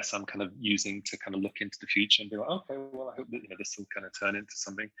I guess I'm kind of using to kind of look into the future and be like, okay, well, I hope that this will kind of turn into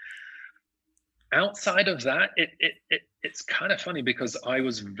something. Outside of that, it's kind of funny because I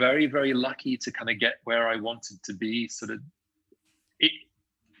was very, very lucky to kind of get where I wanted to be sort of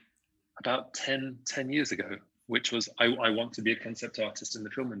about 10 years ago, which was I want to be a concept artist in the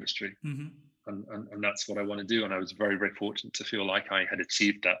film industry. And that's what I want to do. And I was very, very fortunate to feel like I had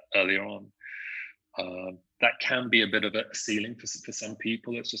achieved that earlier on. That can be a bit of a ceiling for some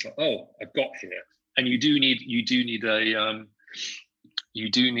people. It's just like, oh, I've got here. And you do need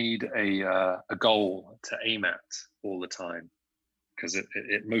a goal to aim at all the time, because it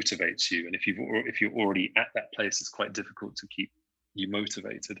motivates you. And if you're already at that place, it's quite difficult to keep you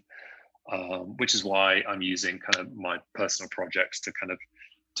motivated. Which is why I'm using kind of my personal projects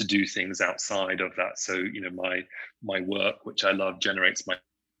to do things outside of that. So my work, which I love, generates my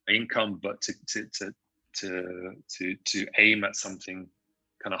income, but to aim at something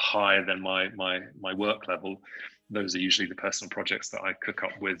kind of higher than my work level, those are usually the personal projects that I cook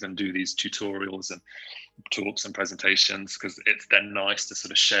up with and do these tutorials and talks and presentations, because it's then nice to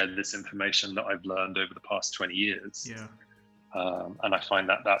sort of share this information that I've learned over the past 20 years. And I find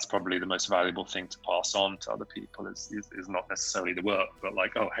that that's probably the most valuable thing to pass on to other people is not necessarily the work, but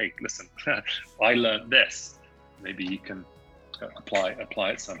like, oh, hey, listen, I learned this. Maybe you can apply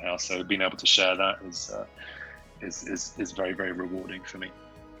it somehow. So being able to share that is very, very rewarding for me.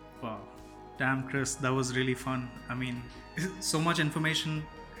 Wow. Damn, Chris, that was really fun. I mean, so much information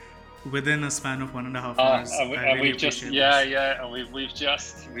within a span of 1.5 hours. I really we've just appreciate this. and we've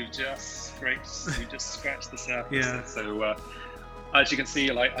just scratched the surface. Yeah. So as you can see,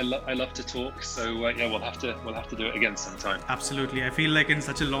 like I love to talk. So yeah, we'll have to do it again sometime. Absolutely. I feel like in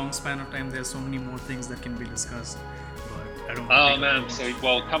such a long span of time, there's so many more things that can be discussed. But I don't. Oh man! So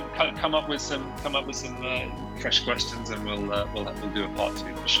well, come up with some fresh questions, and we'll do a part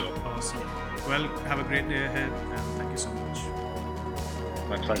 2 for sure. Awesome. Well, have a great day ahead, and thank you so much.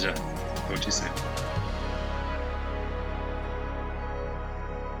 My pleasure. Talk to you soon.